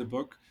more in the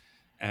book.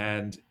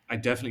 And I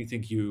definitely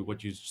think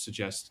what you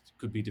suggest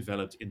could be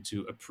developed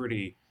into a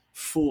pretty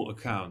full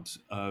account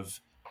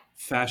of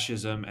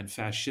fascism and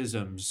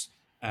fascisms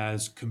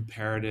as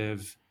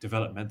comparative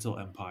developmental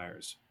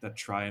empires that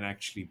try and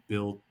actually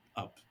build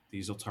up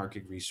these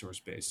autarkic resource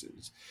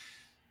bases.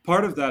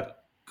 Part of that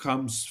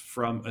comes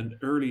from an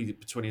early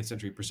 20th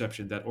century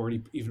perception that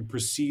already even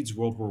precedes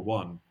World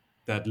War I,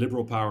 that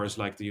liberal powers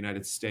like the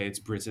United States,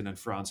 Britain, and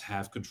France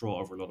have control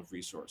over a lot of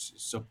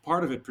resources. So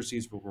part of it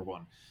precedes World War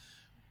I.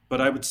 But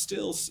I would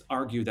still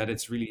argue that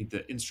it's really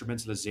the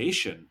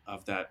instrumentalization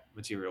of that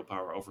material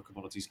power over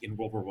commodities in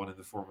World War I in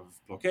the form of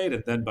blockade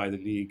and then by the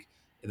League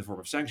in the form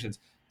of sanctions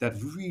that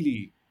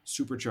really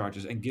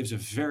supercharges and gives a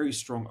very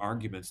strong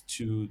argument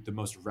to the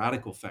most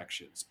radical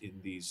factions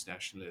in these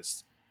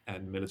nationalist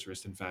and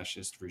militarist and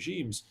fascist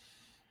regimes.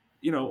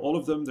 All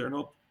of them, they're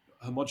not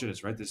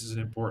homogenous, right? This is an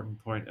important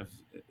point of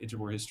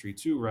interwar history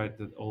too, right?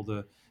 That all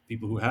the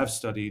people who have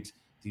studied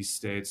these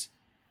states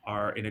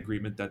are in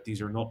agreement that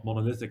these are not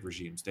monolithic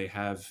regimes. They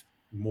have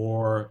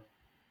more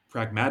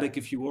pragmatic,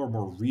 if you will, or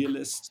more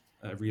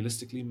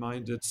realistically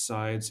minded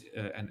sides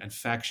and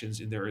factions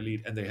in their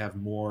elite, and they have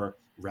more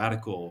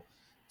radical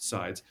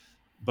sides.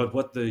 But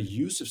what the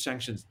use of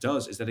sanctions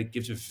does is that it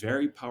gives a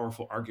very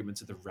powerful argument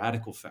to the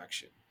radical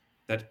faction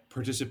that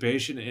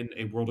participation in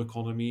a world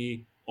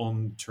economy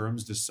on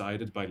terms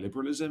decided by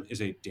liberalism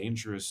is a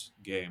dangerous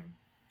game,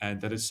 and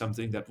that is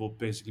something that will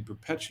basically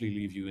perpetually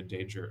leave you in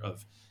danger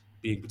of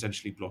being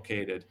potentially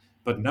blockaded.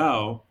 But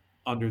now,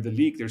 under the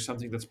League, there's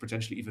something that's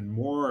potentially even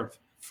more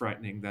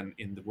frightening than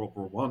in the World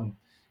War I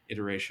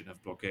iteration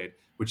of blockade,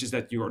 which is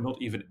that you are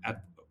not even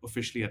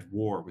officially at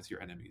war with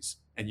your enemies,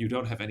 and you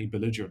don't have any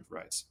belligerent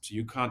rights. So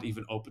you can't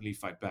even openly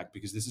fight back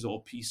because this is all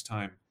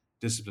peacetime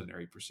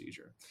disciplinary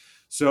procedure.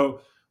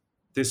 So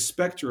this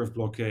specter of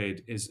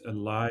blockade is a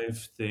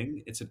live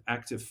thing. It's an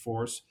active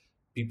force.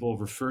 People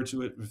refer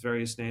to it with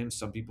various names.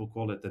 Some people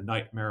call it the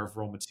nightmare of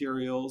raw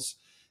materials.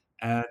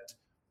 And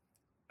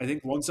I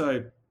think once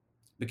I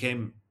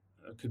became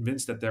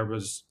convinced that there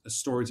was a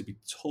story to be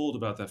told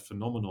about that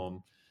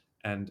phenomenon,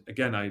 and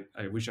again,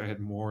 I wish I had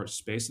more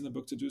space in the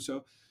book to do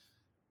so,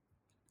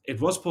 it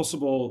was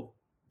possible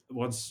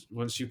once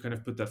you kind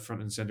of put that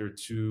front and center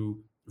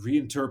to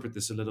reinterpret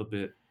this a little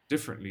bit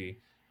differently,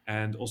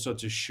 and also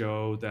to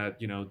show that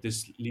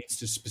this leads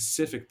to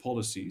specific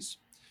policies.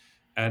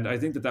 And I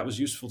think that that was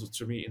useful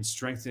to me in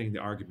strengthening the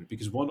argument,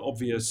 because one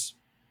obvious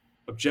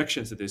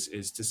objection to this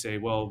is to say,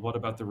 well, what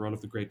about the role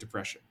of the Great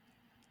Depression?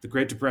 The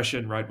Great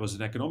Depression, right, was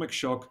an economic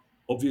shock.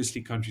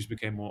 Obviously, countries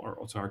became more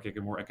autarkic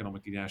and more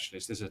economically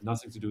nationalist. This had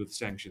nothing to do with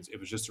sanctions. It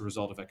was just a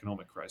result of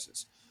economic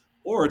crisis.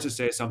 Or to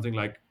say something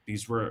like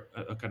these were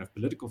a kind of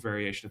political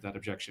variation of that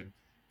objection.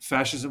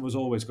 Fascism was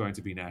always going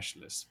to be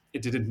nationalist.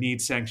 It didn't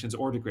need sanctions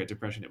or the Great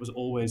Depression. It was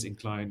always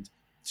inclined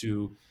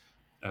to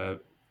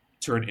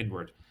turn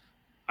inward.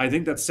 I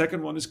think that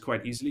second one is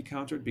quite easily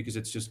countered, because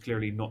it's just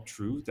clearly not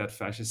true that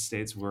fascist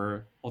states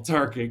were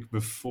autarkic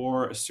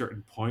before a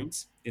certain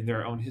point in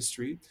their own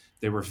history.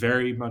 They were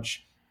very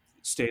much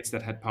states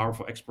that had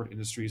powerful export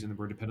industries and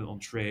were dependent on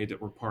trade,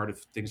 that were part of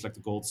things like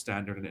the gold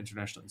standard and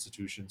international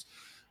institutions.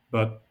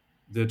 But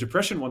the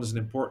Depression one is an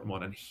important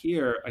one. And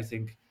here, I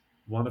think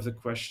one of the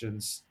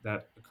questions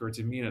that occurred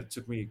to me, and it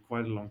took me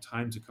quite a long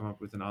time to come up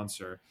with an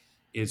answer,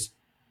 is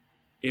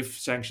if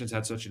sanctions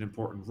had such an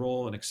important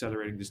role in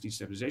accelerating this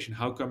destabilization,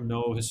 how come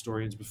no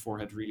historians before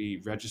had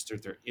really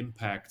registered their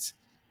impact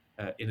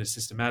in a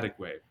systematic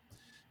way?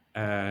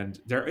 And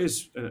there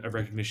is a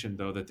recognition,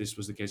 though, that this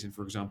was the case in,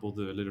 for example,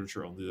 the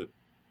literature on the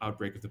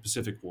outbreak of the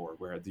Pacific War,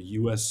 where the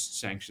US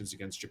sanctions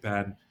against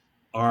Japan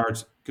are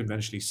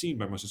conventionally seen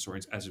by most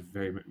historians as a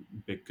very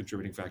big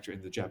contributing factor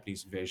in the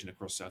Japanese invasion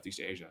across Southeast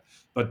Asia.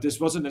 But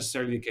this wasn't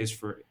necessarily the case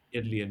for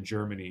Italy and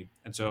Germany.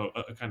 And so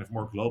a kind of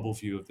more global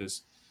view of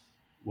this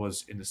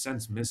was, in a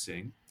sense,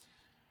 missing.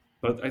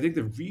 But I think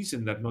the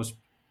reason that most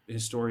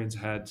historians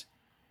had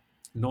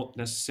not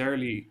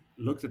necessarily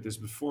looked at this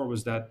before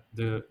was that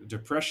the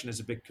Depression is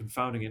a big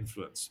confounding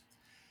influence.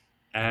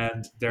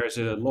 And there's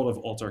a lot of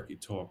autarky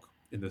talk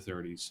in the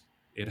 30s.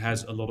 It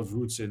has a lot of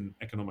roots in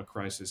economic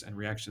crisis and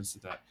reactions to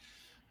that.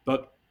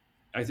 But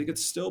I think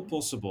it's still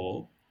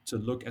possible to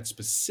look at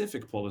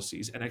specific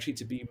policies and actually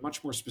to be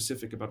much more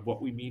specific about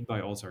what we mean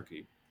by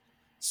autarky.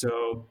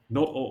 So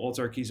not all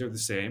autarkies are the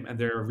same, and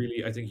there are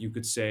really, I think you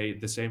could say,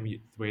 the same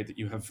way that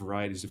you have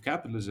varieties of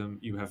capitalism,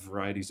 you have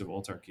varieties of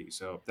autarky.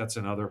 So that's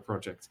another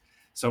project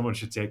someone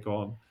should take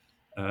on,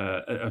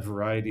 a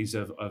varieties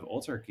of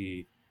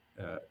autarky,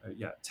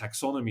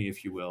 taxonomy,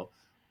 if you will.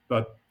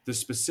 But the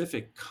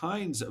specific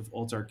kinds of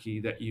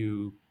autarky that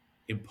you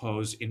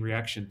impose in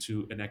reaction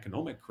to an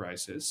economic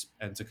crisis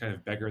and to kind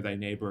of beggar thy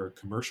neighbor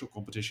commercial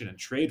competition and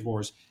trade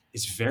wars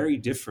is very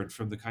different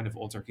from the kind of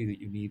autarky that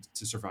you need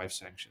to survive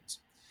sanctions.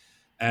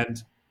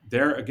 And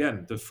there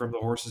again, the from the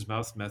horse's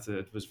mouth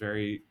method was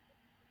very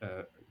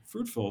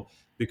fruitful,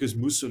 because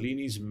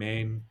Mussolini's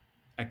main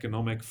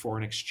economic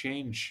foreign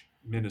exchange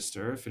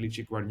minister,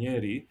 Felice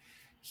Guarnieri,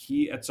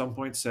 he at some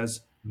point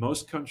says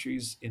most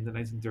countries in the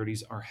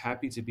 1930s are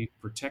happy to be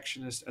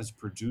protectionist as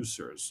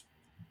producers,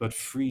 but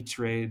free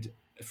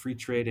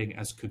trading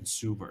as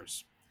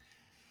consumers.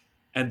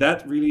 And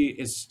that really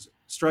is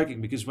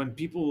striking, because when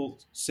people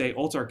say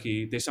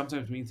autarky, they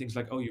sometimes mean things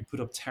like, oh, you put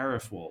up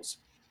tariff walls.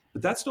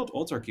 But that's not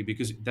autarky,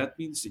 because that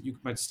means that you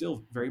might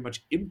still very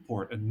much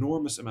import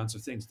enormous amounts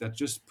of things. That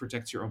just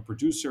protects your own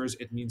producers.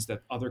 It means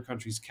that other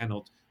countries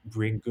cannot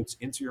bring goods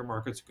into your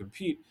market to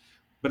compete.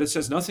 But it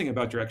says nothing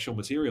about your actual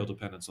material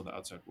dependence on the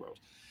outside world.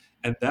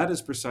 And that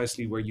is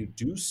precisely where you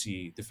do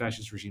see the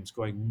fascist regimes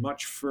going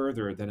much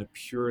further than a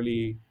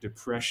purely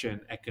Depression,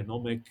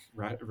 economic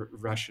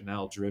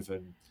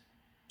rationale-driven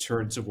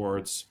turn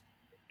towards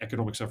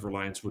economic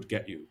self-reliance would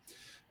get you.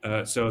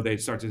 So they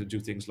started to do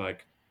things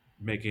like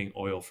making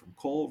oil from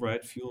coal,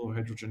 right? Fuel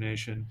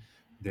hydrogenation.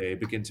 They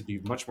begin to be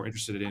much more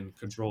interested in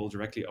control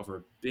directly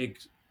over big,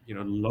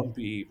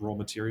 lumpy raw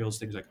materials,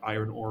 things like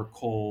iron ore,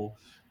 coal,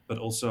 but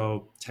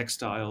also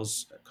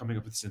textiles, coming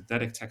up with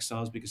synthetic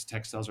textiles, because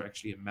textiles are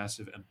actually a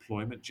massive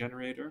employment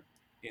generator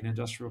in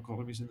industrial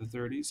economies in the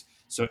 30s.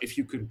 So if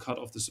you can cut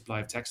off the supply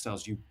of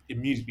textiles, you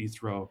immediately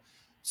throw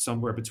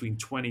somewhere between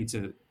 20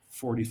 to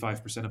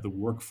 45% of the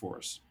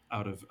workforce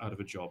out of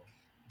a job.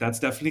 That's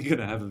definitely going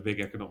to have a big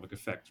economic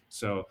effect.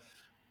 So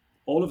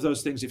all of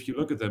those things, if you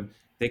look at them,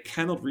 they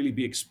cannot really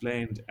be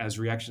explained as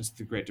reactions to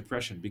the Great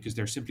Depression, because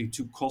they're simply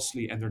too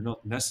costly and they're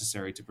not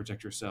necessary to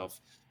protect yourself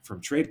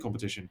from trade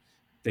competition.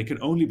 They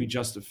can only be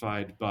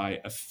justified by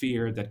a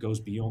fear that goes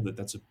beyond it.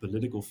 That's a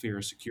political fear,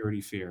 a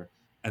security fear.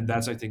 And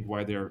that's, I think,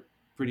 why they're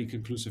pretty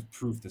conclusive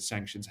proof that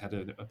sanctions had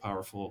a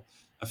powerful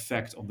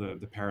effect on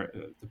the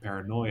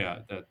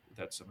paranoia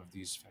that some of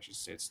these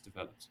fascist states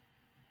developed.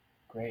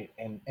 Great.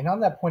 And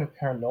on that point of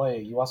paranoia,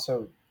 you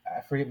also,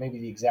 I forget maybe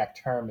the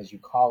exact term as you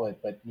call it,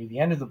 but near the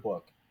end of the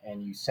book,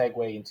 and you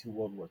segue into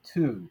World War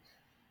II,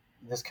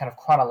 this kind of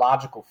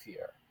chronological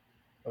fear,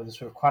 or this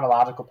sort of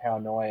chronological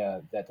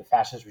paranoia that the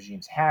fascist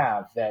regimes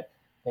have, that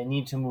they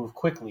need to move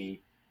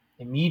quickly,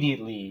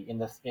 immediately in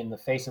the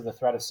face of the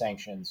threat of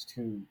sanctions,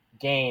 to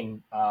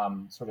gain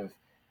sort of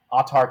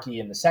autarky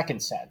in the second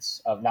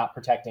sense of not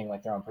protecting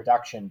like their own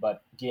production,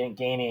 but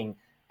gaining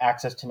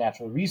access to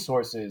natural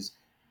resources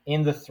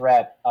in the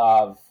threat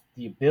of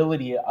the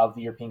ability of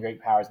the European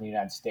great powers in the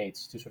United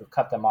States to sort of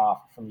cut them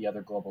off from the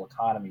other global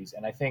economies.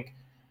 And I think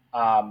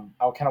I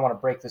kind of want to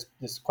break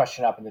this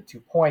question up into 2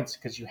 points,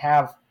 because you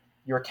have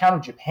your account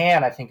of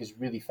Japan, I think, is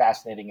really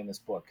fascinating in this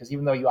book, because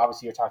even though you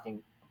obviously are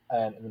talking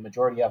in the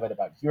majority of it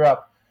about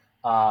Europe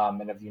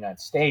and of the United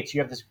States,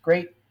 you have this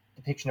great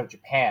depiction of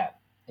Japan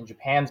and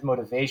Japan's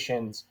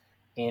motivations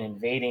in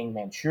invading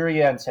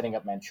Manchuria and setting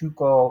up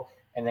Manchukuo,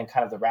 and then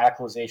kind of the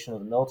radicalization of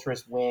the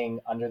militarist wing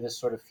under this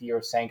sort of fear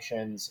of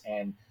sanctions,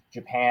 and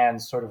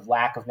Japan's sort of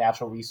lack of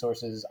natural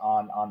resources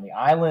on the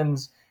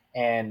islands,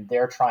 and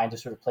they're trying to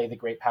sort of play the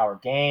great power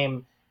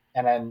game.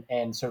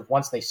 And sort of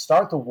once they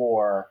start the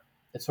war,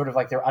 it's sort of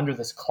like they're under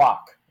this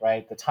clock,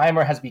 right? The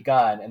timer has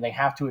begun, and they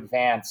have to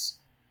advance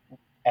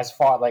as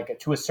far, like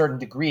to a certain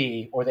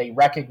degree, or they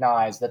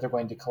recognize that they're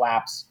going to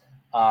collapse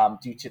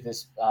due to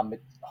this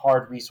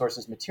hard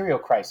resources material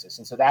crisis.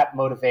 And so that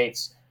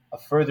motivates a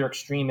further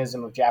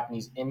extremism of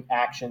Japanese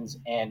actions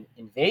and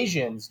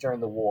invasions during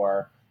the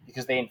war,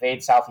 because they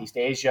invade Southeast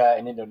Asia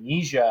and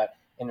Indonesia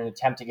in an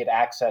attempt to get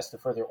access to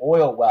further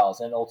oil wells.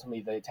 And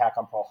ultimately, the attack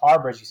on Pearl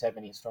Harbor, as you said,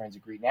 many historians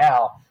agree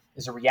now,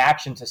 is a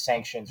reaction to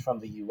sanctions from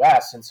the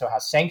U.S. And so how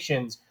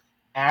sanctions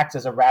act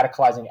as a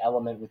radicalizing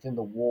element within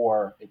the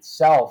war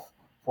itself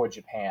for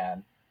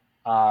Japan.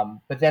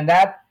 But then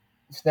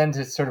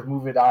to sort of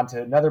move it on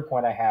to another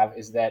point I have,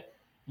 is that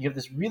you have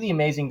this really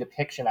amazing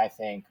depiction, I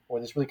think, or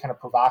this really kind of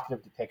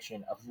provocative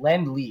depiction of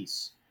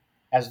Lend-Lease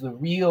as the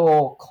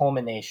real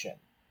culmination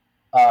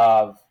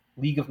of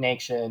League of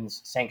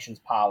Nations sanctions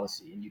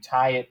policy. And you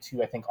tie it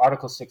to, I think,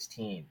 Article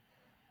 16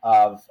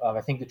 of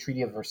I think, the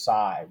Treaty of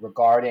Versailles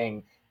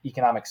regarding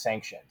economic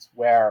sanctions,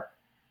 where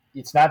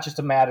it's not just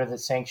a matter that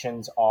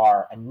sanctions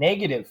are a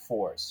negative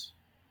force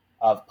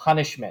of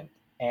punishment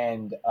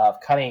and of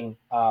cutting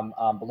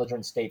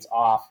belligerent states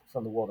off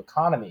from the world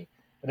economy,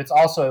 but it's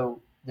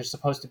also, there's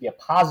supposed to be a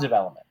positive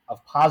element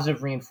of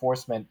positive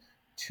reinforcement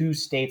to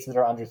states that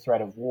are under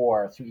threat of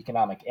war through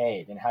economic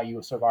aid. And how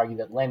you sort of argue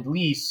that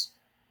Lend-Lease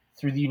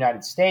through the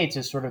United States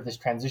is sort of this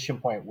transition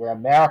point where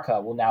America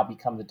will now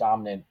become the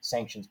dominant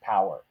sanctions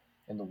power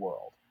in the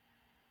world.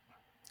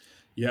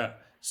 Yeah.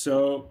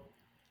 So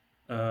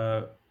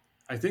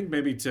I think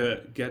maybe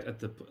to get at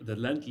the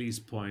Lend-Lease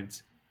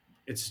point,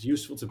 it's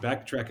useful to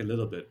backtrack a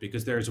little bit,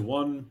 because there's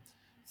one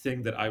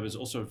thing that I was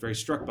also very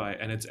struck by,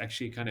 and it's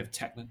actually kind of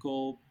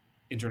technical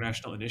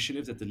international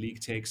initiative that the League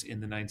takes in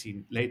the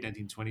late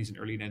 1920s and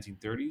early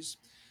 1930s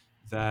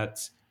that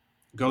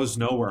goes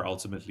nowhere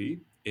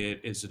ultimately.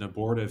 It is an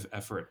abortive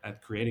effort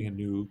at creating a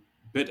new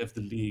bit of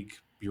the League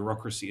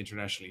bureaucracy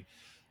internationally,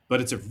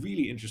 but it's a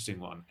really interesting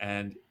one.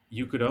 And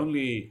you could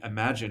only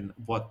imagine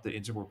what the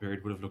interwar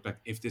period would have looked like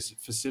if this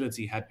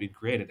facility had been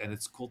created. And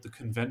it's called the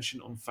Convention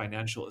on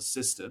Financial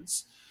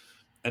Assistance.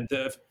 And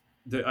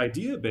the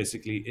idea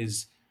basically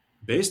is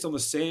based on the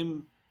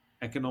same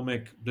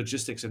economic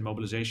logistics and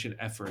mobilization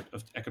effort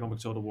of economic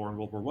total war in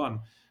World War I.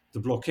 The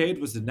blockade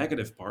was the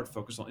negative part,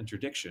 focused on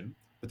interdiction,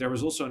 but there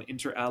was also an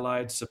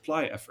inter-allied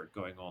supply effort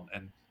going on.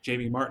 And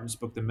Jamie Martin's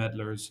book, The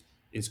Meddlers,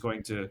 is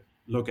going to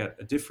look at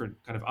a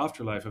different kind of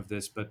afterlife of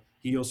this, but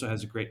he also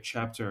has a great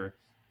chapter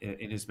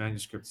in his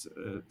manuscripts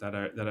that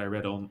I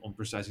read on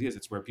precisely this.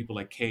 It's where people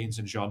like Keynes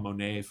and Jean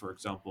Monnet, for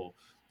example,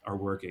 are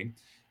working.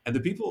 And the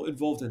people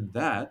involved in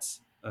that,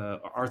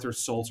 Arthur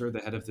Salter, the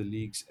head of the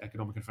League's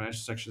economic and financial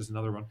section, is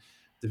another one.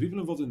 The people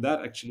involved in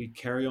that actually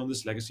carry on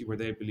this legacy where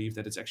they believe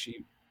that it's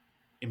actually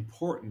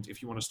important,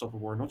 if you want to stop a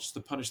war, not just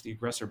to punish the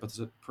aggressor, but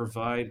to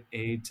provide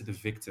aid to the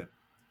victim.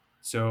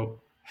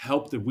 So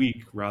help the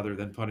weak rather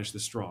than punish the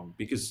strong,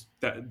 because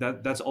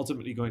that's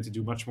ultimately going to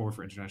do much more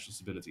for international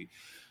stability.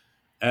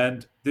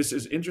 And this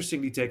is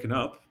interestingly taken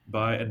up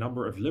by a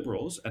number of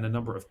liberals and a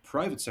number of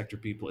private sector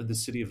people in the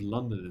city of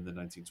London in the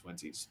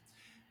 1920s.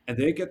 And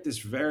they get this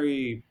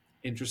very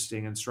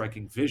interesting and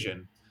striking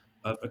vision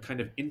of a kind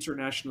of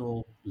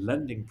international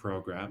lending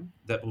program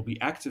that will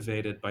be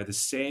activated by the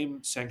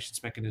same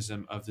sanctions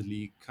mechanism of the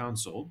League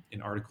Council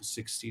in Article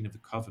 16 of the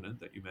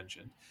Covenant that you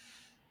mentioned.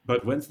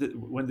 But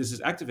when this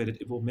is activated,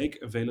 it will make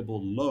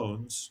available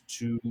loans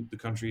to the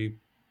country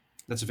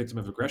that's a victim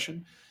of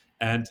aggression.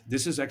 And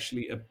this is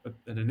actually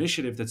an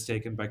initiative that's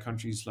taken by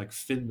countries like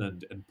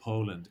Finland and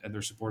Poland, and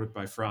they're supported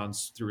by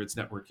France through its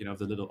network, of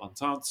the Little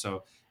Entente.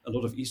 So a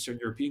lot of Eastern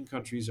European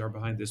countries are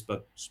behind this,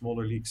 but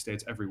smaller League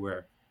states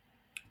everywhere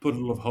put a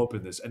lot of hope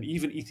in this. And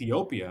even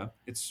Ethiopia,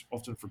 it's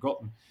often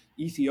forgotten,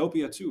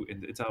 Ethiopia too,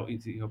 in the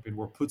Italo-Ethiopian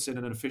War, puts in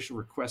an official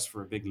request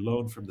for a big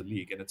loan from the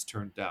League, and it's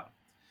turned down.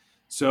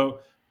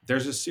 So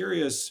there's a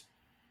serious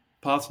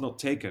path not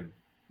taken,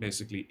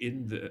 basically,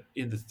 in the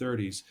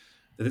 30s,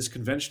 that this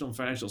conventional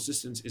financial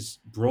assistance is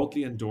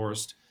broadly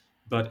endorsed,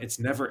 but it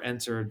never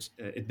enters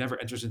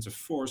into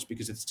force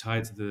because it's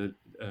tied to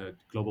the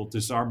global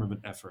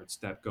disarmament efforts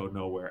that go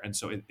nowhere. And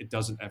so it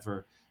doesn't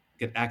ever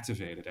get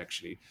activated,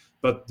 actually.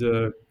 But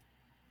the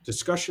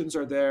discussions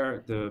are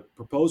there, the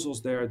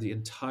proposals there, the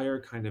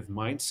entire kind of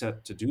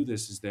mindset to do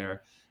this is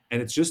there.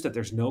 And it's just that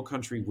there's no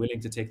country willing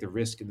to take the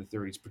risk in the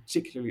 30s,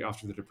 particularly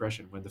after the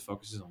Depression, when the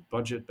focus is on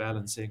budget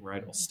balancing,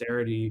 right?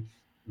 Austerity,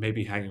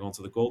 maybe hanging on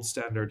to the gold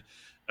standard.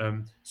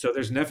 So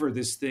there's never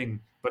this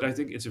thing, but I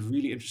think it's a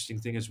really interesting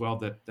thing as well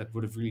that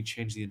would have really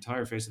changed the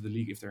entire face of the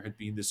league if there had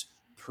been this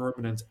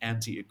permanent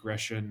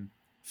anti-aggression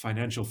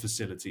financial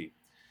facility.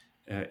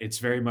 It's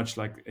very much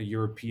like a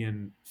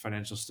European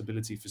financial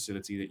stability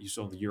facility that you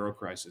saw in the Euro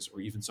crisis, or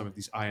even some of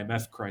these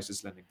IMF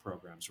crisis lending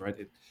programs, right?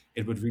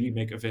 It would really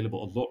make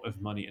available a lot of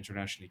money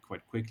internationally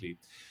quite quickly.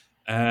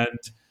 And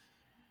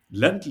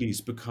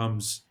Lend-Lease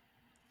becomes,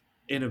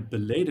 in a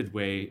belated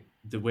way,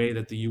 the way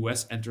that the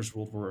US enters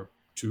World War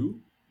II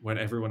when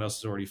everyone else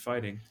is already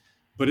fighting.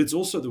 But it's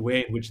also the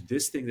way in which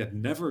this thing that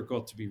never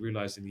got to be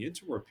realized in the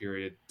interwar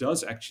period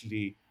does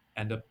actually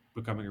end up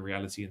becoming a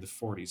reality in the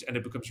 40s. And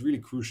it becomes really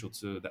crucial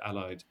to the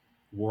Allied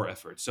war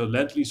effort. So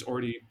Lend-Lease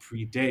already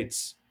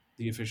predates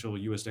the official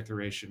US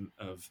declaration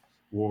of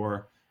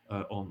war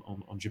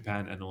on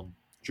Japan and on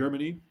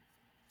Germany.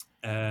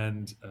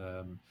 And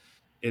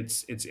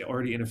it's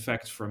already in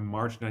effect from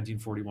March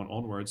 1941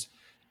 onwards.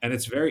 And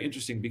it's very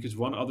interesting because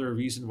one other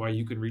reason why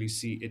you can really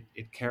see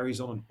it carries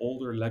on an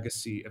older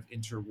legacy of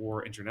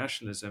interwar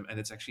internationalism, and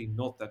it's actually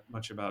not that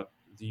much about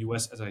the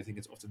US as I think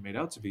it's often made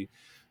out to be,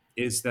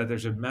 is that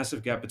there's a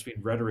massive gap between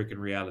rhetoric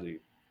and reality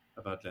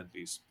about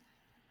Lend-Lease.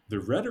 The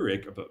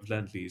rhetoric about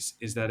Lend-Lease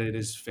is that it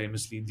is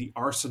famously the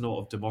arsenal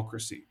of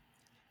democracy,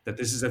 that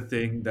this is a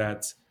thing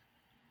that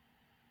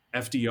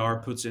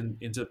FDR puts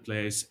into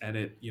place, and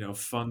it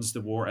funds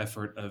the war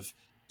effort of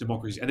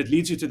democracy, and it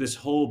leads you to this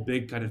whole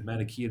big kind of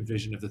Manichaean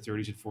vision of the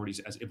 30s and 40s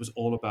as it was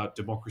all about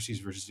democracies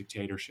versus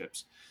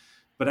dictatorships.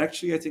 But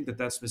actually, I think that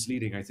that's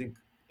misleading. I think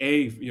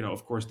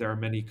of course, there are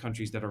many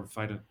countries that are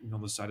fighting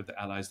on the side of the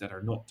Allies that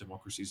are not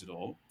democracies at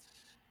all.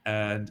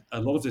 And a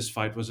lot of this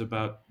fight was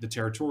about the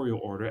territorial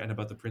order and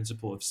about the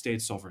principle of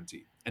state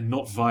sovereignty and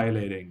not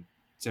violating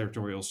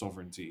territorial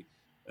sovereignty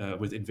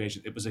with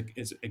invasion.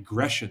 It's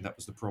aggression that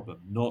was the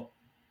problem, not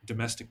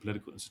domestic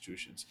political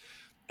institutions.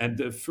 And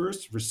the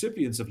first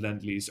recipients of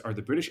Lend-Lease are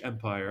the British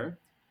Empire,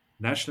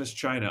 nationalist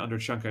China under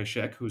Chiang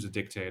Kai-shek, who's a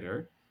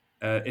dictator.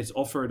 It's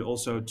offered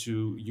also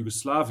to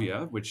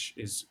Yugoslavia, which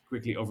is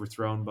quickly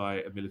overthrown by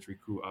a military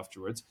coup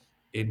afterwards.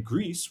 In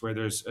Greece, where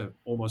there's an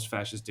almost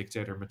fascist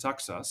dictator,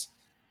 Metaxas.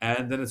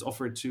 And then it's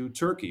offered to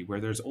Turkey,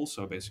 where there's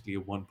also basically a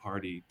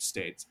one-party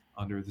state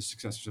under the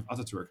successors of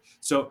Ataturk.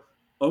 So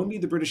only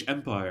the British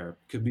Empire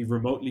could be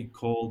remotely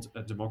called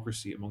a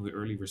democracy among the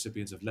early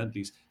recipients of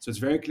Lend-Lease. So it's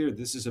very clear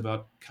this is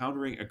about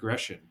countering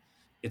aggression.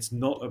 It's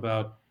not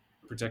about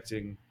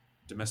protecting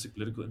domestic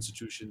political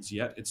institutions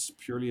yet. It's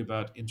purely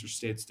about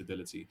interstate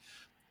stability.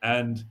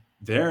 And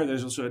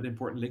there's also an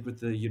important link with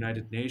the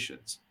United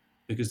Nations,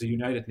 because the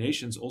United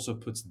Nations also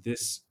puts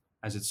this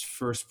as its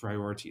first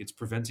priority. It's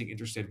preventing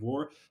interstate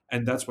war.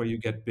 And that's why you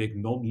get big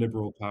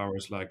non-liberal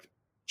powers like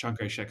Chiang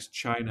Kai-shek's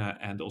China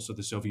and also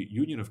the Soviet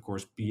Union, of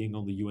course, being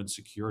on the UN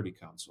Security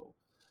Council.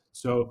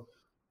 So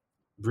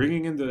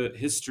bringing in the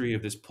history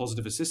of this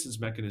positive assistance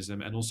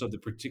mechanism and also the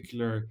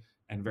particular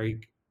and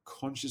very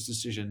conscious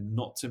decision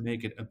not to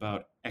make it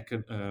about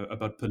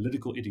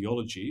political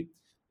ideology,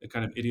 a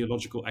kind of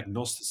ideological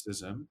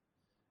agnosticism,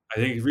 I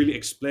think it really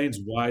explains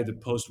why the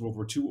post-World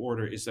War II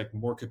order is like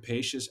more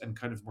capacious and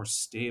kind of more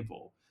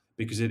stable,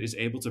 because it is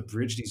able to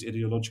bridge these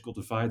ideological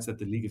divides that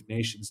the League of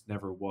Nations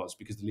never was,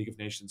 because the League of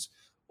Nations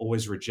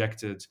always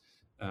rejected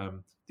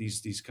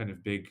these kind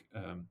of big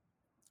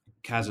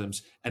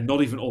chasms, and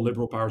not even all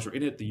liberal powers were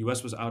in it. The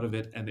US was out of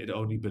it, and it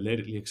only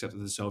belatedly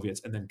accepted the Soviets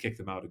and then kicked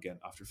them out again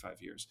after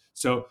 5 years.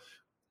 So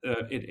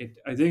it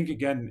I think,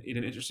 again, in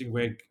an interesting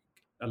way,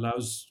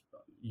 allows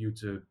you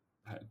to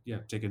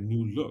take a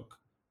new look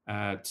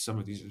at some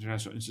of these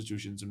international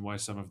institutions and why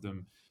some of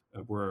them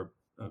were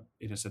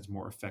in a sense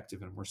more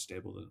effective and more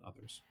stable than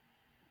others.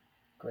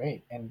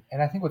 Great. And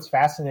I think what's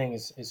fascinating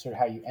is sort of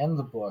how you end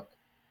the book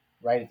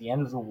right at the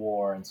end of the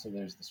war. And so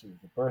there's the sort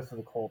of the birth of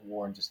the Cold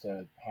War in just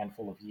a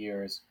handful of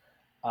years.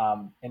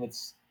 And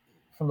it's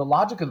from the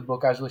logic of the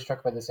book, I was really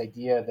struck by this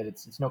idea that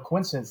it's no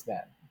coincidence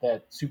then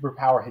that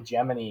superpower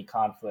hegemony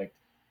conflict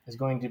is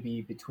going to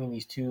be between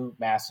these two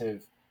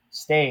massive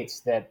states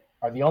that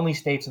are the only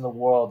states in the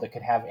world that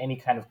could have any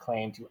kind of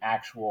claim to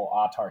actual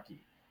autarky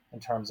in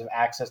terms of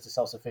access to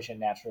self-sufficient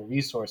natural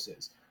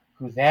resources,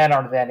 who then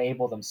are then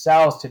able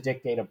themselves to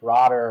dictate a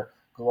broader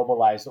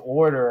globalized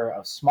order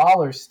of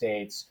smaller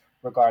states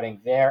regarding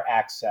their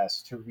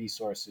access to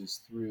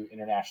resources through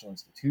international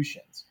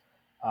institutions.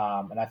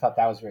 And I thought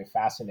that was very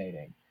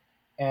fascinating.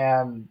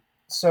 And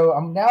so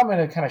now I'm going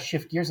to kind of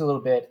shift gears a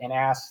little bit and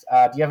ask,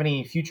 do you have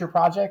any future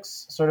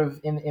projects sort of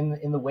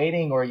in the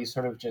waiting, or are you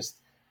sort of just,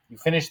 you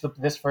finished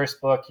this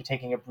first book, you're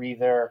taking a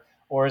breather,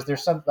 or is there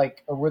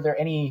or were there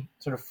any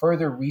sort of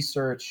further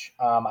research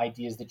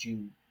ideas that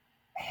you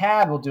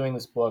had while doing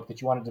this book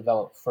that you want to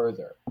develop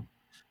further?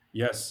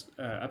 Yes,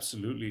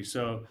 absolutely.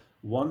 So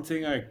one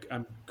thing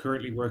I'm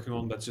currently working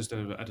on that's just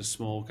at a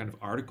small kind of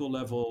article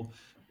level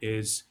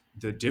is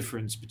the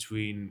difference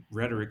between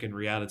rhetoric and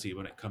reality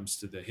when it comes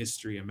to the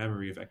history and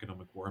memory of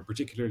economic war, and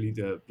particularly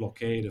the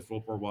blockade of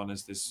World War One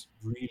as this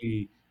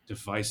really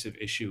divisive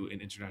issue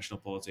in international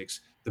politics,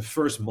 the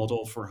first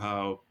model for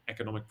how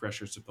economic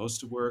pressure is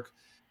supposed to work,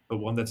 but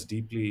one that's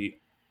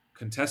deeply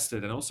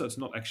contested, and also it's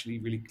not actually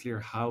really clear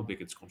how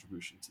big its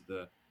contribution to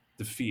the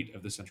defeat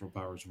of the Central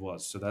Powers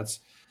was. So that's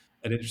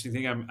an interesting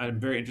thing. I'm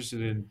very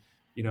interested in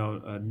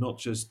not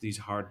just these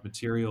hard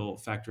material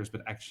factors,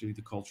 but actually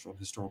the cultural and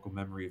historical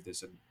memory of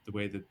this, and the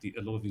way that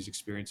a lot of these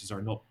experiences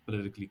are not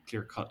politically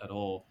clear cut at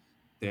all.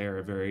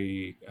 They're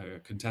very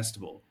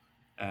contestable,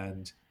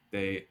 and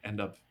they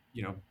end up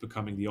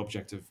becoming the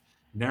object of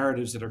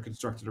narratives that are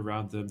constructed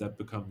around them that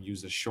become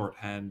used as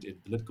shorthand in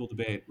political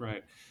debate,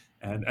 right?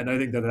 And I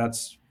think that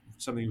that's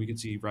something we can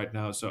see right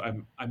now. So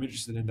I'm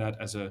interested in that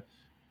as an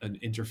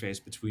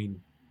interface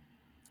between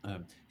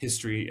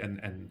history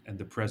and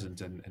the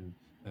present, and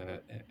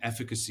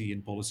efficacy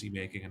in policy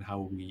making, and how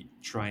we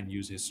try and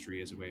use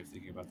history as a way of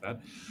thinking about that.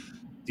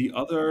 The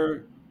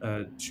other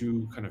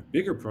two kind of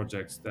bigger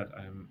projects that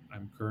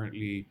I'm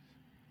currently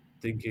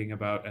thinking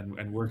about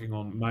and working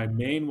on. My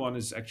main one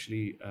is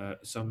actually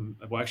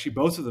actually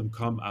both of them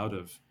come out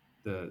of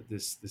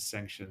this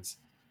sanctions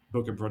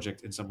book and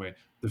project in some way.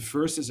 The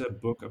first is a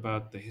book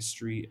about the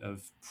history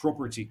of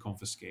property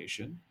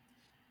confiscation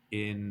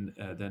in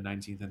the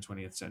 19th and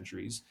 20th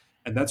centuries.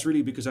 And that's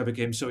really because I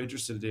became so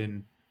interested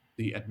in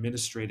the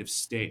administrative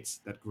state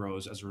that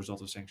grows as a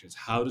result of sanctions.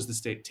 How does the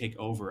state take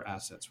over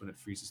assets when it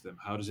freezes them?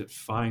 How does it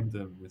find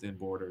them within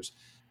borders?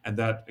 And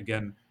that,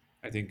 again,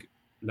 I think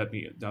led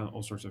me down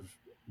all sorts of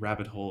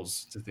rabbit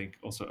holes to think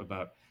also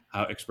about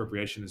how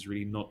expropriation has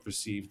really not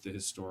received the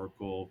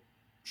historical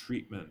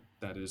treatment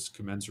that is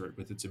commensurate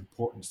with its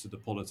importance to the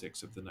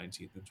politics of the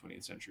 19th and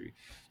 20th century.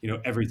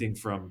 Everything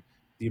from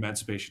the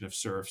emancipation of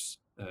serfs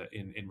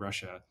in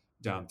Russia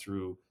down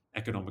through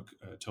economic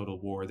total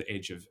war, the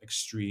age of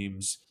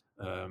extremes,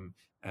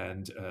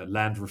 and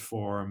land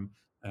reform,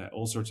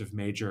 all sorts of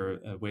major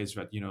ways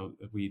that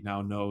we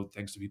now know,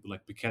 thanks to people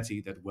like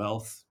Piketty, that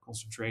wealth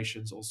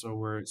concentrations also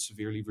were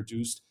severely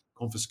reduced.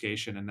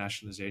 Confiscation and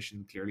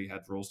nationalization clearly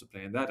had roles to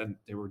play in that, and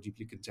they were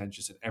deeply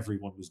contentious, and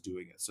everyone was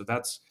doing it. So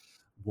that's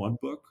one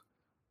book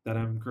that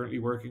I'm currently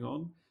working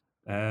on.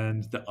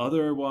 And the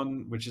other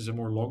one, which is a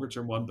more longer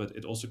term one, but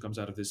it also comes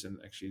out of this, and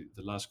actually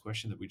the last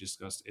question that we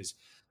discussed, is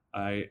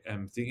I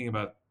am thinking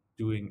about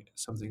doing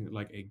something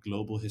like a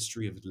global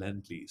history of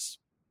Lend-Lease,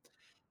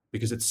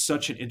 because it's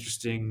such an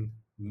interesting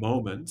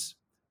moment.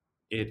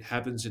 It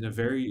happens in a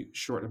very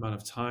short amount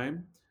of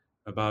time,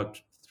 about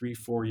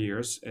 3-4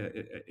 years.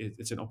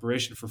 It's an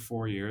operation for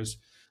 4 years,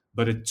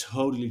 but it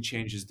totally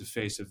changes the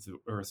face of the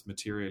earth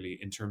materially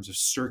in terms of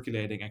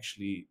circulating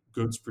actually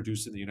goods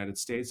produced in the United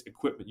States,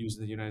 equipment used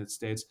in the United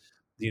States,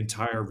 the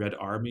entire Red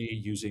Army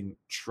using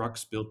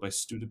trucks built by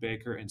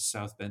Studebaker in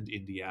South Bend,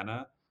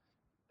 Indiana.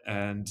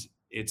 And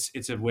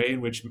it's a way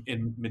in which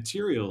in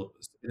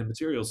a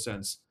material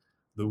sense,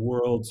 the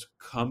world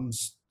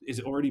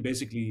is already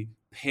basically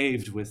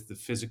paved with the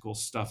physical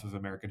stuff of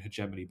American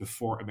hegemony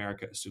before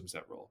America assumes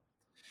that role.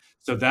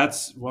 So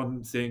that's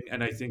one thing.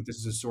 And I think this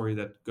is a story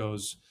that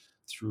goes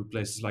through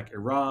places like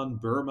Iran,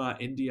 Burma,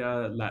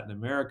 India, Latin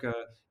America.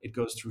 It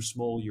goes through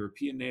small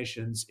European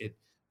nations. It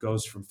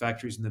goes from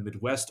factories in the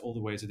Midwest all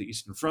the way to the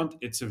Eastern Front.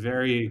 It's a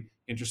very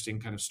interesting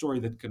kind of story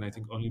that can, I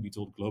think, only be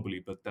told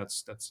globally. But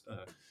that's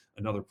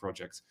another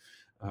project,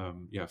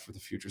 for the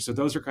future. So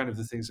those are kind of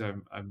the things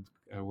I'm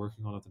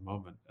working on at the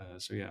moment.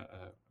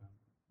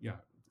 Yeah,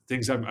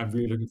 things I'm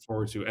really looking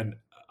forward to, and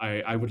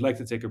I would like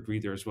to take a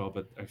breather as well,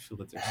 but I feel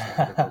that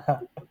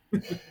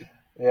there's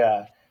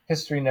Yeah,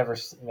 history never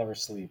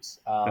sleeps.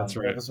 That's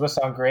right. Those will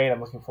sound great. I'm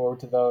looking forward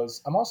to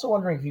those. I'm also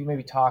wondering if you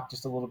maybe talk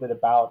just a little bit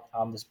about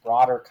this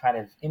broader kind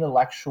of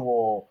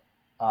intellectual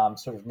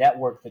sort of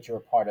network that you're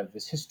a part of,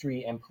 this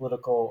history and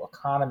political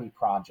economy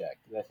project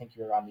that I think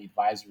you're on the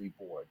advisory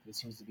board. It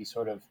seems to be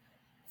sort of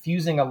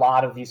fusing a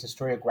lot of these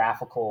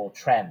historiographical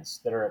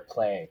trends that are at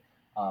play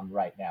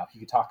right now. If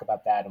you could talk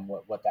about that and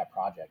what that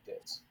project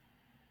is.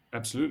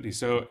 Absolutely.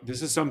 So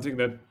this is something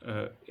that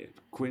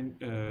Quinn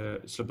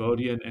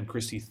Slobodian and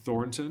Christy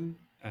Thornton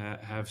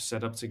have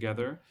set up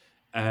together,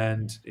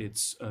 and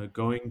it's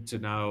going to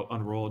now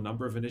unroll a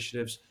number of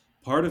initiatives.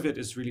 Part of it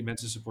is really meant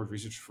to support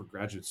research for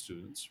graduate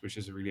students, which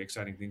is a really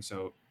exciting thing.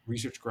 So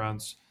research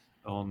grants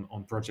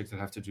on projects that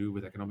have to do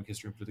with economic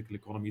history and political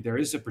economy. There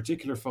is a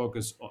particular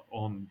focus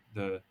on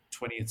the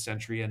 20th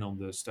century and on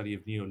the study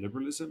of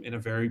neoliberalism in a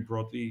very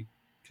broadly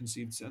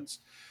conceived sense.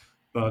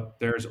 But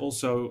there's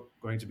also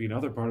going to be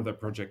another part of that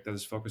project that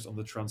is focused on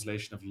the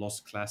translation of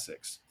lost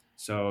classics.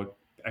 So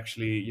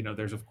actually,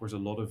 there's of course a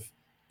lot of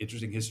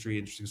interesting history,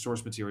 interesting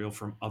source material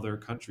from other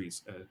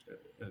countries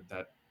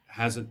that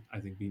hasn't, I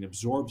think, been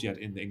absorbed yet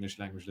in the English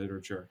language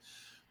literature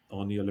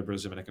on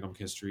neoliberalism and economic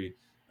history.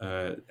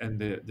 And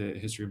the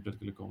History and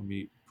Political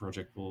Economy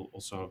project will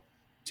also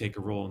take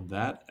a role in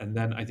that. And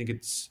then I think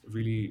it's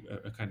really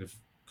a kind of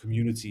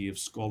community of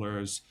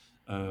scholars,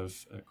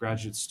 of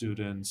graduate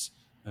students,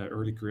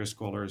 early career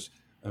scholars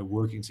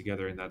working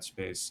together in that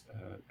space.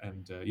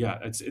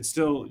 It's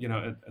still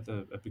at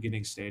the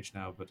beginning stage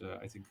now, but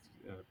I think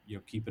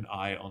keep an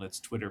eye on its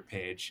Twitter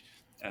page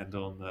and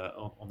on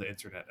the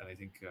internet, and I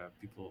think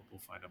people will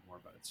find out more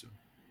about it soon.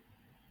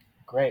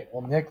 Great.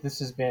 Well, Nick, this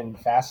has been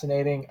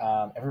fascinating.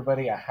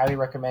 Everybody, I highly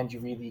recommend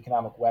you read The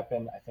Economic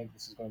Weapon. I think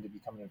this is going to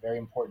become a very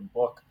important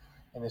book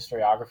in the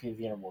historiography of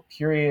the interwar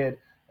period,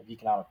 of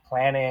economic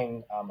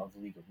planning, of the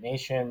League of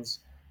Nations.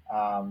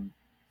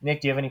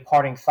 Nick, do you have any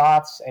parting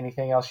thoughts?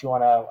 Anything else you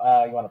want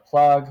to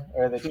plug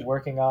or that you're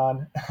working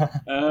on?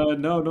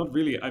 No, not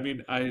really. I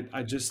mean,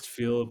 I just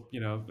feel,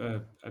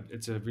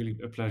 it's really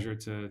a pleasure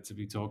to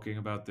be talking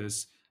about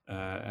this.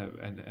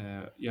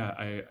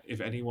 If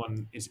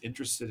anyone is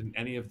interested in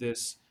any of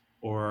this,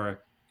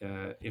 or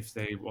if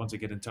they want to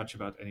get in touch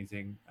about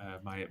anything,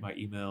 my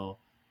email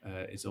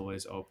is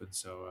always open.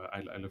 So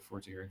I look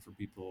forward to hearing from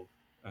people.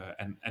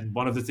 And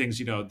one of the things,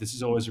 this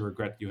is always a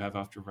regret you have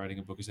after writing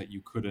a book, is that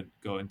you couldn't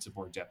go into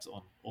more depth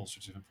on all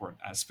sorts of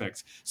important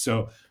aspects.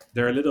 So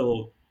there are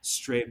little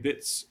stray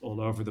bits all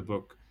over the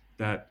book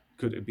that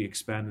could be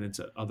expanded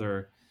into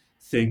other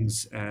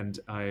things, and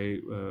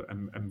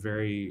I'm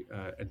very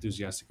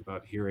enthusiastic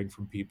about hearing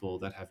from people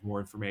that have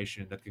more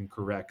information that can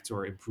correct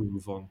or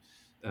improve on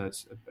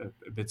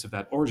bits of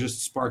that, or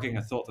just sparking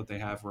a thought that they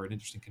have or an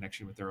interesting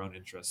connection with their own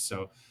interests.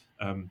 So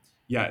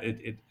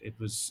it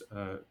was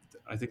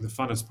I think the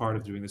funnest part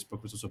of doing this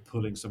book was also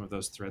pulling some of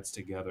those threads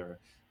together,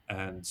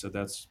 and so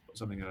that's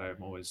something that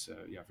I'm always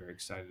very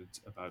excited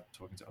about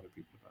talking to other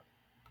people about.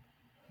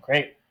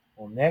 Great.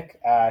 Well, Nick,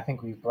 I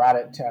think we've brought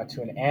it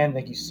to an end.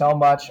 Thank you so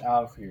much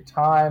for your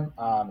time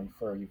and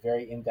for your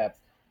very in-depth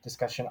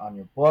discussion on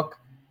your book.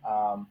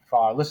 For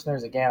our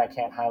listeners, again, I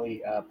can't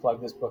highly plug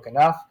this book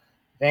enough.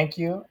 Thank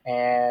you.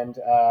 And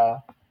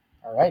all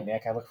right,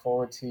 Nick, I look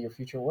forward to your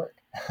future work.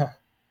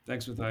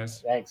 Thanks,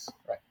 Matthias. Thanks.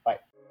 Right. Bye.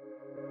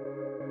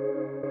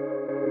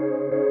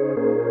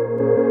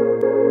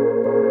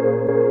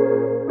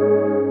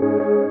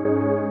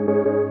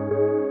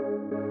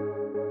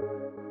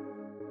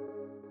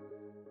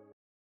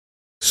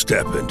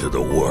 Step into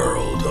the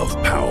world of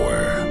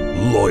power,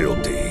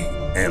 loyalty,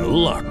 and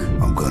luck.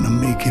 I'm gonna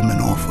make him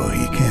an offer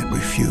he can't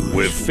refuse.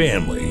 With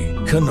family,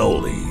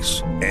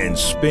 cannolis, and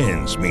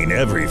spins mean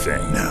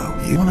everything. Now,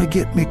 you wanna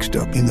get mixed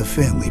up in the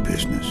family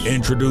business.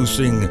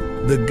 Introducing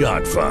The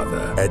Godfather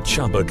at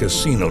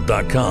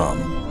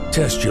ChumbaCasino.com.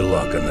 Test your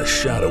luck in the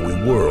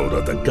shadowy world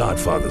of The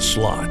Godfather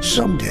slot.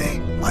 Someday,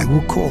 I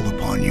will call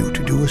upon you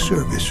to do a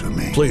service for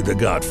me. Play The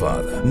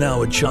Godfather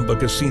now at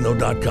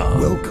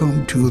ChumbaCasino.com.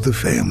 Welcome to the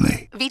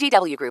family.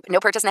 VGW Group. No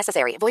purchase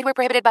necessary. Void where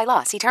prohibited by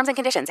law. See terms and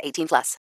conditions. 18+.